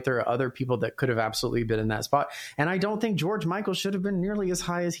 I feel like there are other people that could have absolutely been in that spot. And I don't think George Michael should have been nearly as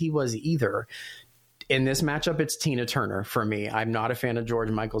high as he was either. In this matchup, it's Tina Turner for me. I'm not a fan of George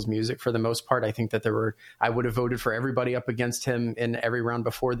Michael's music for the most part. I think that I would have voted for everybody up against him in every round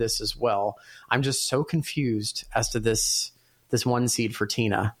before this as well. I'm just so confused as to this 1 seed for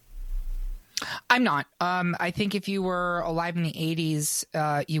Tina. I'm not. I think if you were alive in the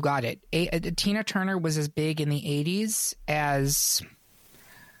 80s, you got it. Tina Turner was as big in the 80s as...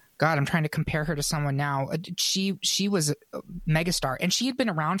 God, I'm trying to compare her to someone now. She was a megastar, and she had been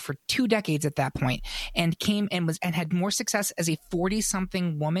around for 2 decades at that point, and came and had more success as a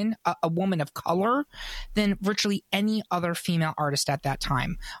 40-something woman, a woman of color, than virtually any other female artist at that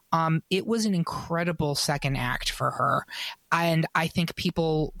time. It was an incredible second act for her. And I think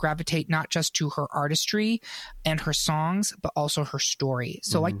people gravitate not just to her artistry and her songs, but also her story.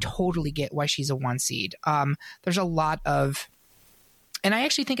 So I totally get why she's a 1 seed. There's a lot of... And I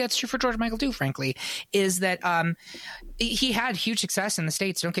actually think that's true for George Michael too, frankly, is that he had huge success in the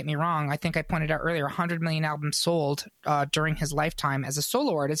States. Don't get me wrong. I think I pointed out earlier, 100 million albums sold during his lifetime as a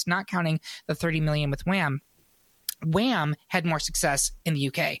solo artist, not counting the 30 million with Wham. Wham had more success in the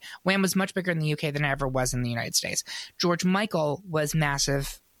UK. Wham was much bigger in the UK than it ever was in the United States. George Michael was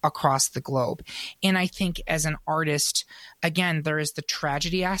massive across the globe. And I think as an artist, again, there is the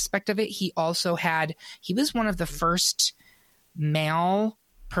tragedy aspect of it. He was one of the first male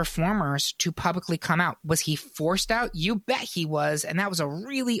performers to publicly come out. Was he forced out? You bet he was. And that was a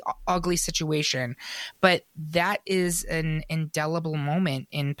really ugly situation. But that is an indelible moment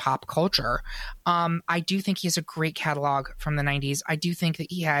in pop culture. I do think he has a great catalog from the 90s. I do think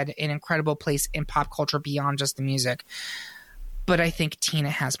that he had an incredible place in pop culture beyond just the music. But I think Tina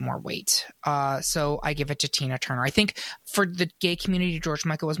has more weight. So I give it to Tina Turner. I think for the gay community, George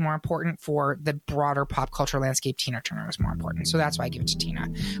Michael was more important. For the broader pop culture landscape, Tina Turner was more important. So that's why I give it to Tina,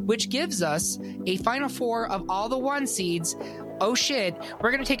 which gives us a Final Four of all the 1 seeds. Oh, shit.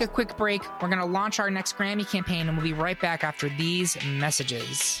 We're going to take a quick break. We're going to launch our next Grammy campaign, and we'll be right back after these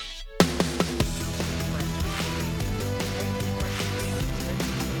messages.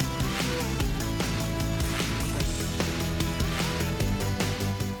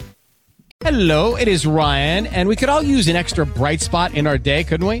 Hello, it is Ryan, and we could all use an extra bright spot in our day,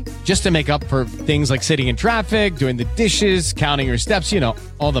 couldn't we? Just to make up for things like sitting in traffic, doing the dishes, counting your steps,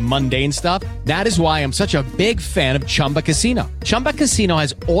 all the mundane stuff. That is why I'm such a big fan of Chumba Casino. Chumba Casino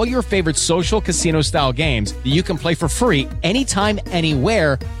has all your favorite social casino-style games that you can play for free anytime,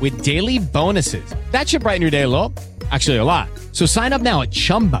 anywhere with daily bonuses. That should brighten your day a little. Actually, a lot. So sign up now at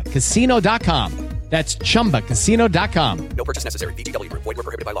ChumbaCasino.com. That's ChumbaCasino.com. No purchase necessary. VGW Group. Void where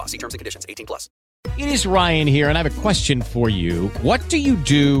prohibited by law. See terms and conditions. 18+. It is Ryan here, and I have a question for you. What do you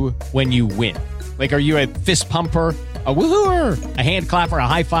do when you win? Like, are you a fist pumper? A woohooer, a hand clapper, a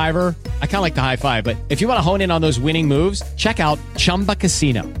high fiver. I kind of like the high five, but if you want to hone in on those winning moves, check out Chumba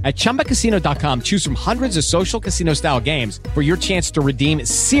Casino. At ChumbaCasino.com, choose from hundreds of social casino style games for your chance to redeem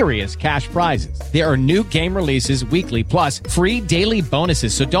serious cash prizes. There are new game releases weekly, plus free daily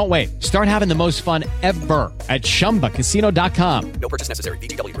bonuses. So don't wait. Start having the most fun ever at ChumbaCasino.com. No purchase necessary.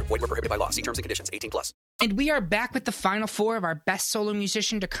 VGW Group. Void where prohibited by law. See terms and conditions. 18+. And we are back with the final four of our best solo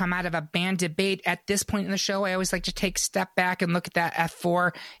musician to come out of a band debate. At this point in the show, I always like to take a step back and look at that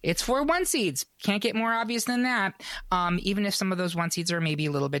F4. It's 4 one seeds. Can't get more obvious than that, even if some of those one seeds are maybe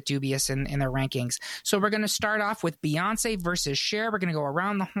a little bit dubious in their rankings. So we're going to start off with Beyonce versus Cher. We're going to go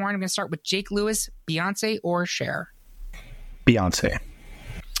around the horn. I'm going to start with Jake Lewis, Beyonce or Cher? Beyonce.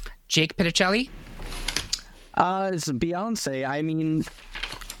 Jake Pitticelli? It's Beyonce. I mean,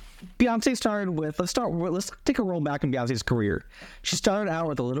 Beyonce started with, let's take a roll back in Beyonce's career. She started out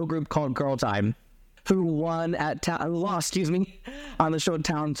with a little group called Girl Time, who lost on the show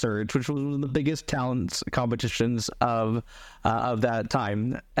Talent Search, which was one of the biggest talent competitions of that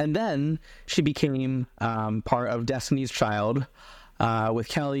time. And then she became part of Destiny's Child with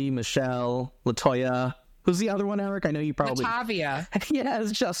Kelly, Michelle, LaToya. Who's the other one, Eric? I know you probably... Latavia.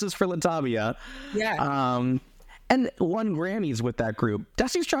 Yes, Justice for Latavia. Yeah. And won Grammys with that group.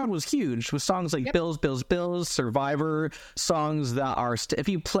 Destiny's Child was huge with songs like Bills, Bills, Bills, Survivor, songs that are, if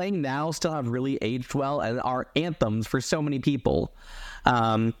you play now, still have really aged well and are anthems for so many people.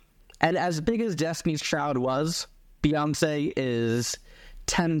 And as big as Destiny's Child was, Beyonce is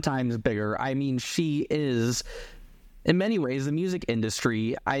 10 times bigger. I mean, she is, in many ways, the music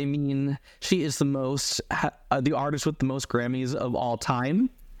industry. I mean, she is the artist with the most Grammys of all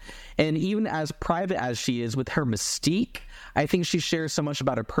time. And even as private as she is with her mystique, I think she shares so much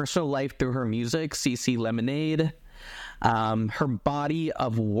about her personal life through her music, CC Lemonade, her body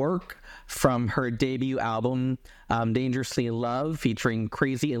of work from her debut album, Dangerously in Love, featuring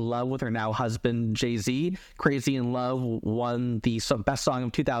Crazy in Love with her now husband, Jay-Z. Crazy in Love won the best song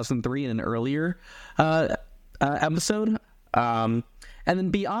of 2003 in an earlier episode. And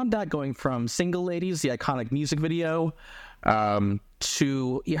then beyond that, going from Single Ladies, the iconic music video,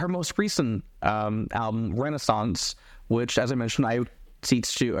 to her most recent album, Renaissance, which, as I mentioned, I have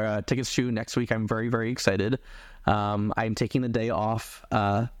tickets to next week. I'm very, very excited. I'm taking the day off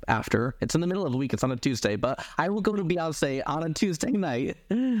after. It's in the middle of the week. It's on a Tuesday, but I will go to Beyonce on a Tuesday night,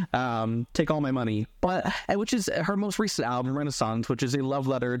 take all my money. Which is her most recent album, Renaissance, which is a love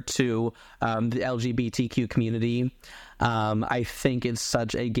letter to the LGBTQ community. I think it's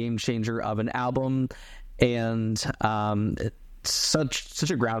such a game changer of an album, and it's such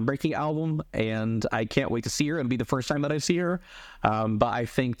a groundbreaking album, and I can't wait to see her. It'll be the first time that I see her, but I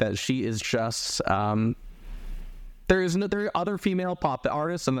think that she is just there are other female pop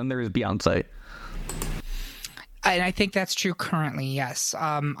artists, and then there is Beyonce. And I think that's true currently, yes.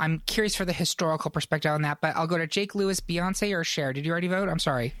 I'm curious for the historical perspective on that, but I'll go to Jake Lewis, Beyonce or Cher. Did you already vote? I'm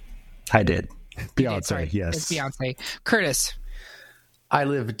sorry. I did. Beyonce, yes. It's Beyonce. Curtis. I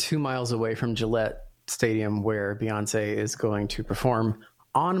live 2 miles away from Gillette Stadium, where Beyonce is going to perform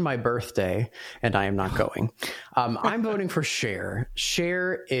on my birthday, and I am not going. I'm voting for Cher.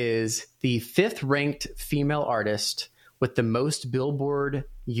 Cher is the 5th ranked female artist with the most Billboard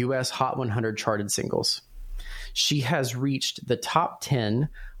US Hot 100 charted singles. She has reached the top 10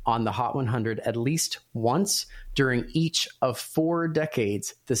 on the Hot 100 at least once during each of 4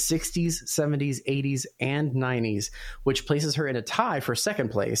 decades, the 60s, 70s, 80s, and 90s, which places her in a tie for second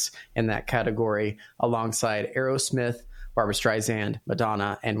place in that category alongside Aerosmith, Barbra Streisand,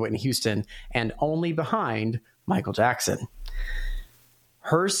 Madonna, and Whitney Houston, and only behind Michael Jackson.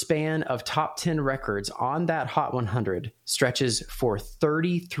 Her span of top 10 records on that Hot 100 stretches for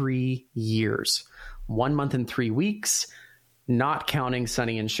 33 years, 1 month and 3 weeks, not counting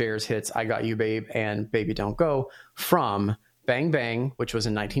Sonny and Cher's hits I Got You Babe and Baby Don't Go, from Bang Bang, which was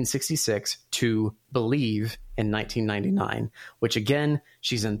in 1966, to Believe in 1999, which again,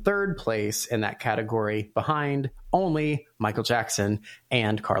 she's in 3rd place in that category behind only Michael Jackson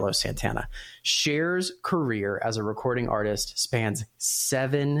and Carlos Santana. Cher's career as a recording artist spans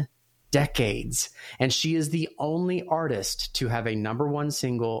 7 decades, and she is the only artist to have a #1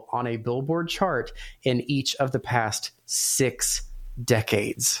 single on a Billboard chart in each of the past 6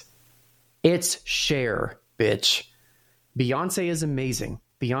 decades. It's Cher, bitch. Beyonce is amazing.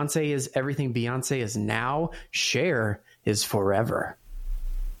 Beyonce is everything Beyonce is now. Cher is forever.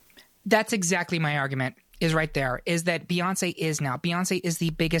 That's exactly my argument, is right there, is that Beyonce is now. Beyonce is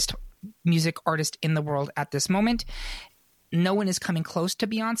the biggest music artist in the world at this moment. No one is coming close to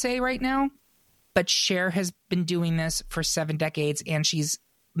Beyonce right now, but Cher has been doing this for 7 decades, and she's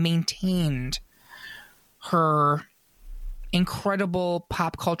maintained her incredible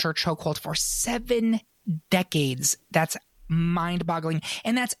pop culture chokehold for 7 decades. That's mind-boggling.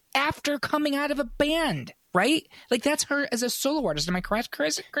 And that's after coming out of a band, right? Like, that's her as a solo artist. Am I correct,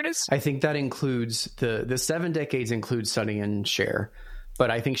 Curtis? I think that includes the 7 decades includes Sonny and Cher,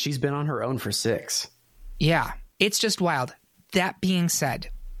 but I think she's been on her own for 6. Yeah, it's just wild. That being said,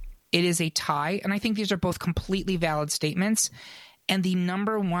 it is a tie, and I think these are both completely valid statements. And the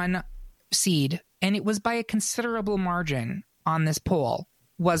number 1 seed, and it was by a considerable margin on this poll,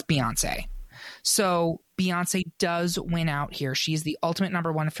 was Beyonce. So Beyonce does win out here. She's the ultimate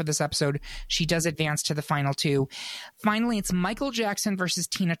number 1 for this episode. She does advance to the final 2. Finally, it's Michael Jackson versus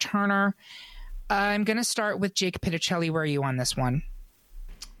Tina Turner. I'm going to start with Jake Pitticelli. Where are you on this one?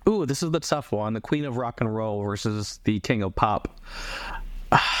 Ooh, this is the tough one. The Queen of Rock and Roll versus the King of Pop.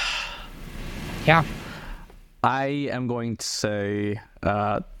 Yeah. I am going to say,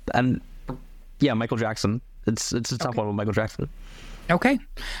 Michael Jackson. It's a tough one with Michael Jackson. Okay.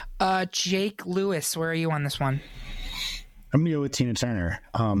 Jake Lewis, where are you on this one? I'm going to go with Tina Turner.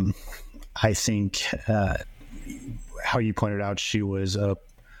 I think, how you pointed out, she was a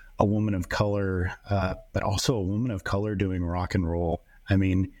woman of color, but also a woman of color doing rock and roll. I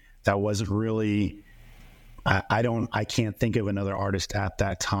mean, that wasn't really, I can't think of another artist at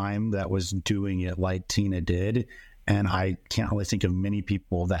that time that was doing it like Tina did. And I can't really think of many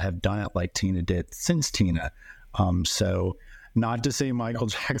people that have done it like Tina did since Tina. So not to say Michael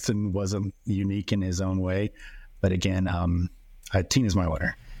Jackson wasn't unique in his own way, but again, Tina's my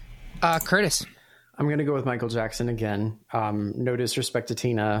winner. Curtis. I'm going to go with Michael Jackson again. No disrespect to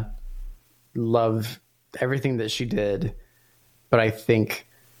Tina. Love everything that she did. But I think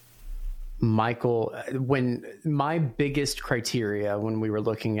when my biggest criteria when we were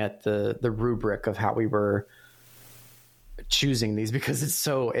looking at the rubric of how we were choosing these, because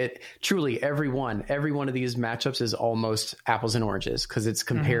truly every one of these matchups is almost apples and oranges, because it's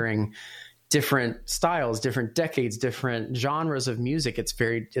comparing different styles, different decades, different genres of music.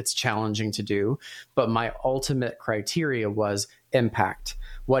 It's challenging to do. But my ultimate criteria was impact.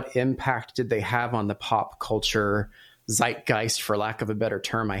 What impact did they have on the pop culture zeitgeist, for lack of a better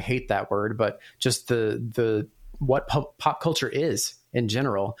term? I hate that word, but just the what pop culture is in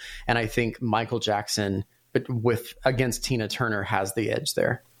general. And I think Michael Jackson, but against Tina Turner, has the edge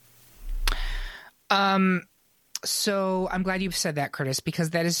there. So I'm glad you said that, Curtis, because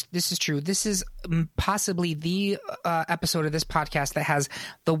this is true. This is possibly the episode of this podcast that has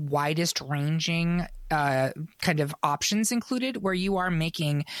the widest ranging kind of options included, where you are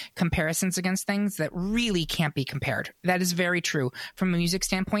making comparisons against things that really can't be compared. That is very true. From a music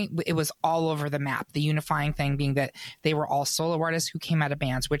standpoint, it was all over the map. The unifying thing being that they were all solo artists who came out of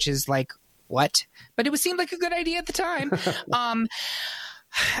bands, which is like, what? But it seemed like a good idea at the time.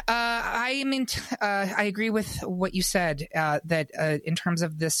 I agree with what you said, that in terms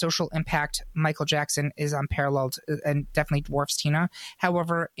of the social impact, Michael Jackson is unparalleled and definitely dwarfs Tina.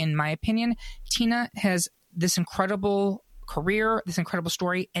 However, in my opinion, Tina has this incredible career, this incredible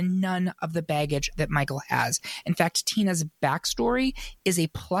story, and none of the baggage that Michael has. In fact, Tina's backstory is a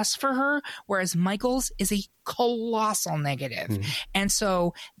plus for her, whereas Michael's is a colossal negative. And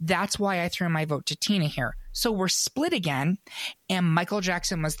so that's why I threw my vote to Tina here. So we're split again, and Michael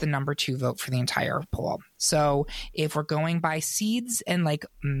Jackson was the number 2 vote for the entire poll. So if we're going by seeds and like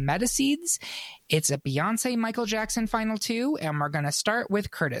meta seeds, it's a Beyonce Michael Jackson final 2, and we're going to start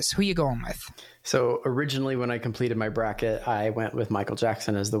with Curtis. Who are you going with? So originally when I completed my bracket, I went with Michael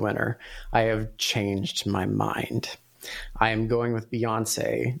Jackson as the winner. I have changed my mind. I am going with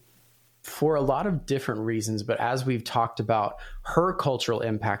Beyonce for a lot of different reasons, but as we've talked about her cultural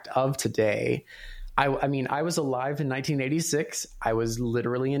impact of today, I mean, I was alive in 1986. I was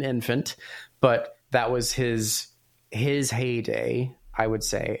literally an infant, but that was his heyday, I would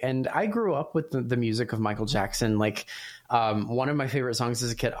say. And I grew up with the music of Michael Jackson. Like, one of my favorite songs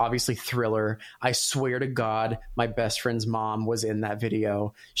as a kid, obviously Thriller. I swear to God, my best friend's mom was in that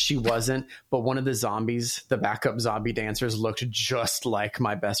video. She wasn't, but one of the zombies, the backup zombie dancers, looked just like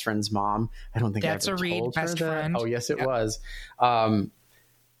my best friend's mom. I don't think that's I ever told her best that. friend. Oh, yes, it was.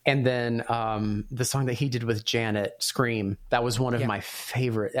 And then the song that he did with Janet, Scream, that was one of my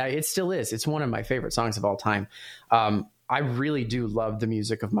favorite. It still is. It's one of my favorite songs of all time. I really do love the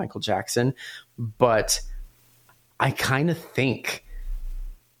music of Michael Jackson, but I kind of think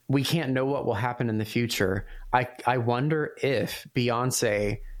we can't know what will happen in the future. I wonder if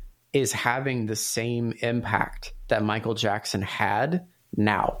Beyonce is having the same impact that Michael Jackson had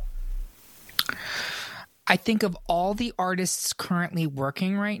now. I think of all the artists currently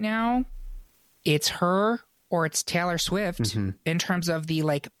working right now, it's her or it's Taylor Swift in terms of the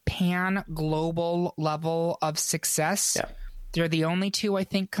like pan global level of success. Yeah. They're the only two I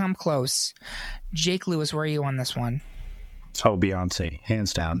think come close. Jake Lewis, where are you on this one? Oh, Beyonce,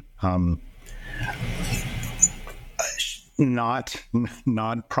 hands down. Not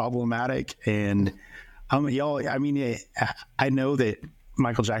problematic. And y'all, I mean, I know that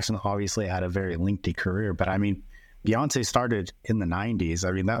Michael Jackson obviously had a very lengthy career, but I mean, Beyonce started in the 90s.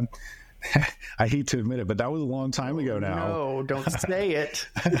 I mean, that I hate to admit it, but that was a long time ago now. No, don't say it.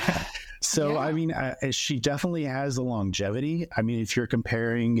 So, yeah. I mean, she definitely has the longevity. I mean, if you're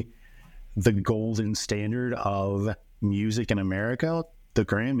comparing the golden standard of music in America, the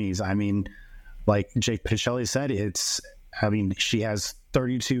Grammys, I mean, like Jake Pichelli said, she has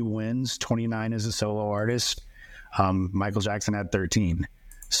 32 wins, 29 as a solo artist. Michael Jackson had 13.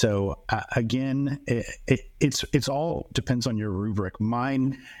 So again, it's all depends on your rubric.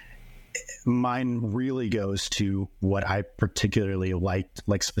 Mine really goes to what I particularly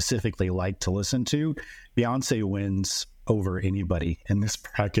specifically like to listen to. Beyonce wins over anybody in this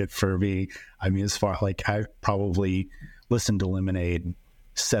bracket for me. I mean, as far I probably listened to Lemonade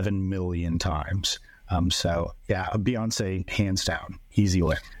 7 million times. So yeah, Beyonce hands down, easy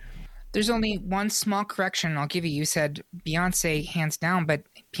win. There's only one small correction I'll give you. You said Beyonce hands down, but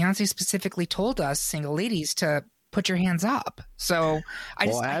Beyonce specifically told us single ladies to put your hands up. So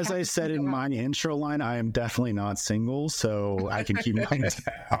as I said in my intro line, I am definitely not single, so I can keep mine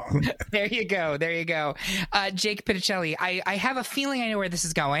down. There you go. Jake Pichelli, I have a feeling I know where this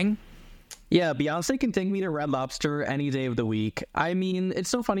is going. Yeah, Beyonce can take me to Red Lobster any day of the week. I mean, it's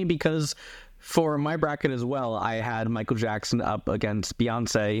so funny because for my bracket as well, I had Michael Jackson up against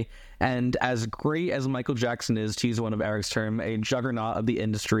Beyonce. And as great as Michael Jackson is, to use one of Eric's term, a juggernaut of the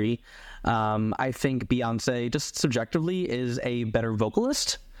industry, I think Beyonce, just subjectively, is a better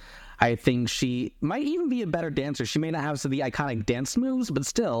vocalist. I think she might even be a better dancer. She may not have the iconic dance moves, but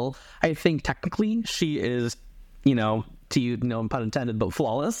still, I think technically she is, pun intended, but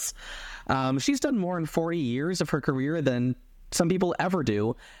flawless. She's done more in 40 years of her career than some people ever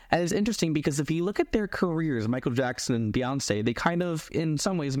do. And it's interesting because if you look at their careers, Michael Jackson and Beyonce, they kind of, in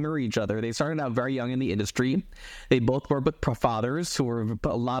some ways, mirror each other. They started out very young in the industry. They both were with fathers who were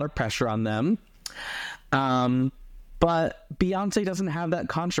put a lot of pressure on them. But Beyonce doesn't have that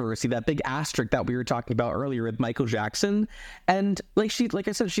controversy, that big asterisk that we were talking about earlier with Michael Jackson. And like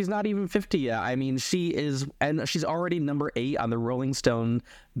I said, she's not even 50 yet. I mean, she's already number 8 on the Rolling Stone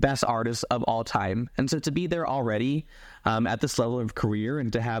Best Artist of All Time. And so to be there already at this level of career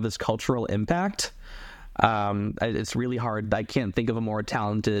and to have this cultural impact, it's really hard. I can't think of a more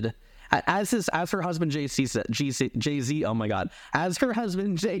talented. As her husband Jay-Z, oh my God, as her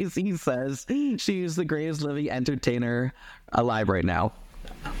husband Jay-Z says, she's the greatest living entertainer alive right now.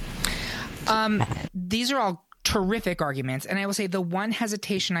 These are all terrific arguments, and I will say the one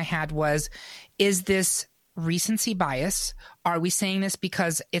hesitation I had was, is this recency bias? Are we saying this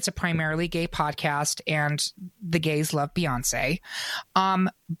because it's a primarily gay podcast and the gays love Beyonce?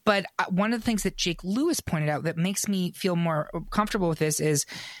 But one of the things that Jake Lewis pointed out that makes me feel more comfortable with this is,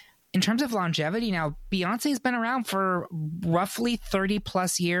 in terms of longevity now, Beyonce's been around for roughly 30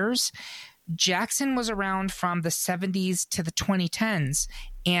 plus years. Jackson was around from the 70s to the 2010s.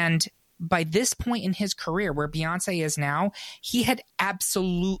 And by this point in his career, where Beyonce is now, he had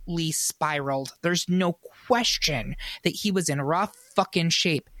absolutely spiraled. There's no question that he was in rough fucking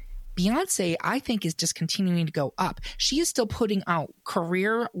shape. Beyonce, I think, is just continuing to go up. She is still putting out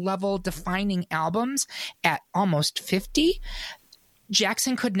career level defining albums at almost 50.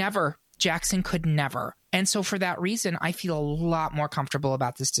 Jackson could never. And so for that reason, I feel a lot more comfortable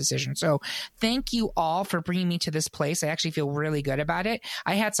about this decision. So thank you all for bringing me to this place. I actually feel really good about it.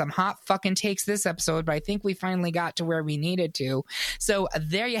 I had some hot fucking takes this episode, but I think we finally got to where we needed to. So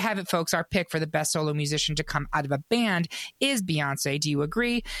there you have it, folks. Our pick for the best solo musician to come out of a band is Beyonce. Do you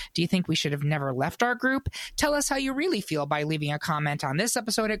agree? Do you think we should have never left our group? Tell us how you really feel by leaving a comment on this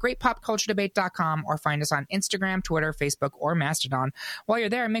episode at greatpopculturedebate.com or find us on Instagram, Twitter, Facebook, or Mastodon. While you're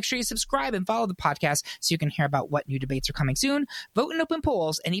there, make sure you subscribe and follow the podcast so you can hear about what new debates are coming soon, vote in open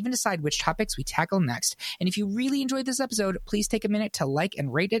polls, and even decide which topics we tackle next. And if you really enjoyed this episode, please take a minute to like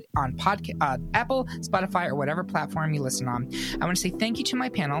and rate it on Apple, Spotify, or whatever platform you listen on. I want to say thank you to my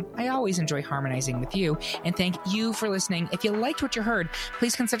panel. I always enjoy harmonizing with you. And thank you for listening. If you liked what you heard,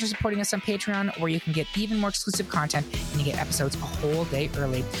 please consider supporting us on Patreon, where you can get even more exclusive content and you get episodes a whole day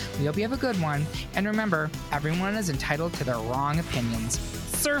early. We hope you have a good one. And remember, everyone is entitled to their wrong opinions.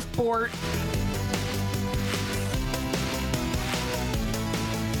 Surfboard!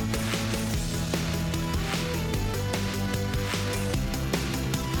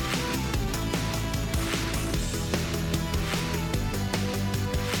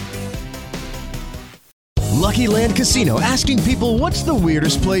 Lucky Land Casino, asking people, what's the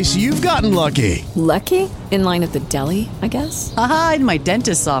weirdest place you've gotten lucky? Lucky? In line at the deli, I guess? Aha, in my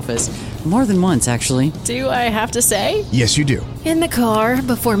dentist's office. More than once, actually. Do I have to say? Yes, you do. In the car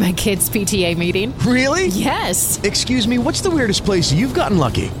before my kids' PTA meeting. Really? Yes. Excuse me, what's the weirdest place you've gotten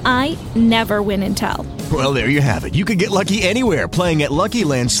lucky? I never win and tell. Well, there you have it. You can get lucky anywhere, playing at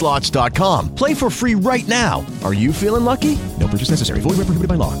LuckyLandSlots.com. Play for free right now. Are you feeling lucky? No purchase necessary. Void where prohibited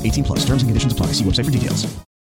by law. 18+. Terms and conditions apply. See website for details.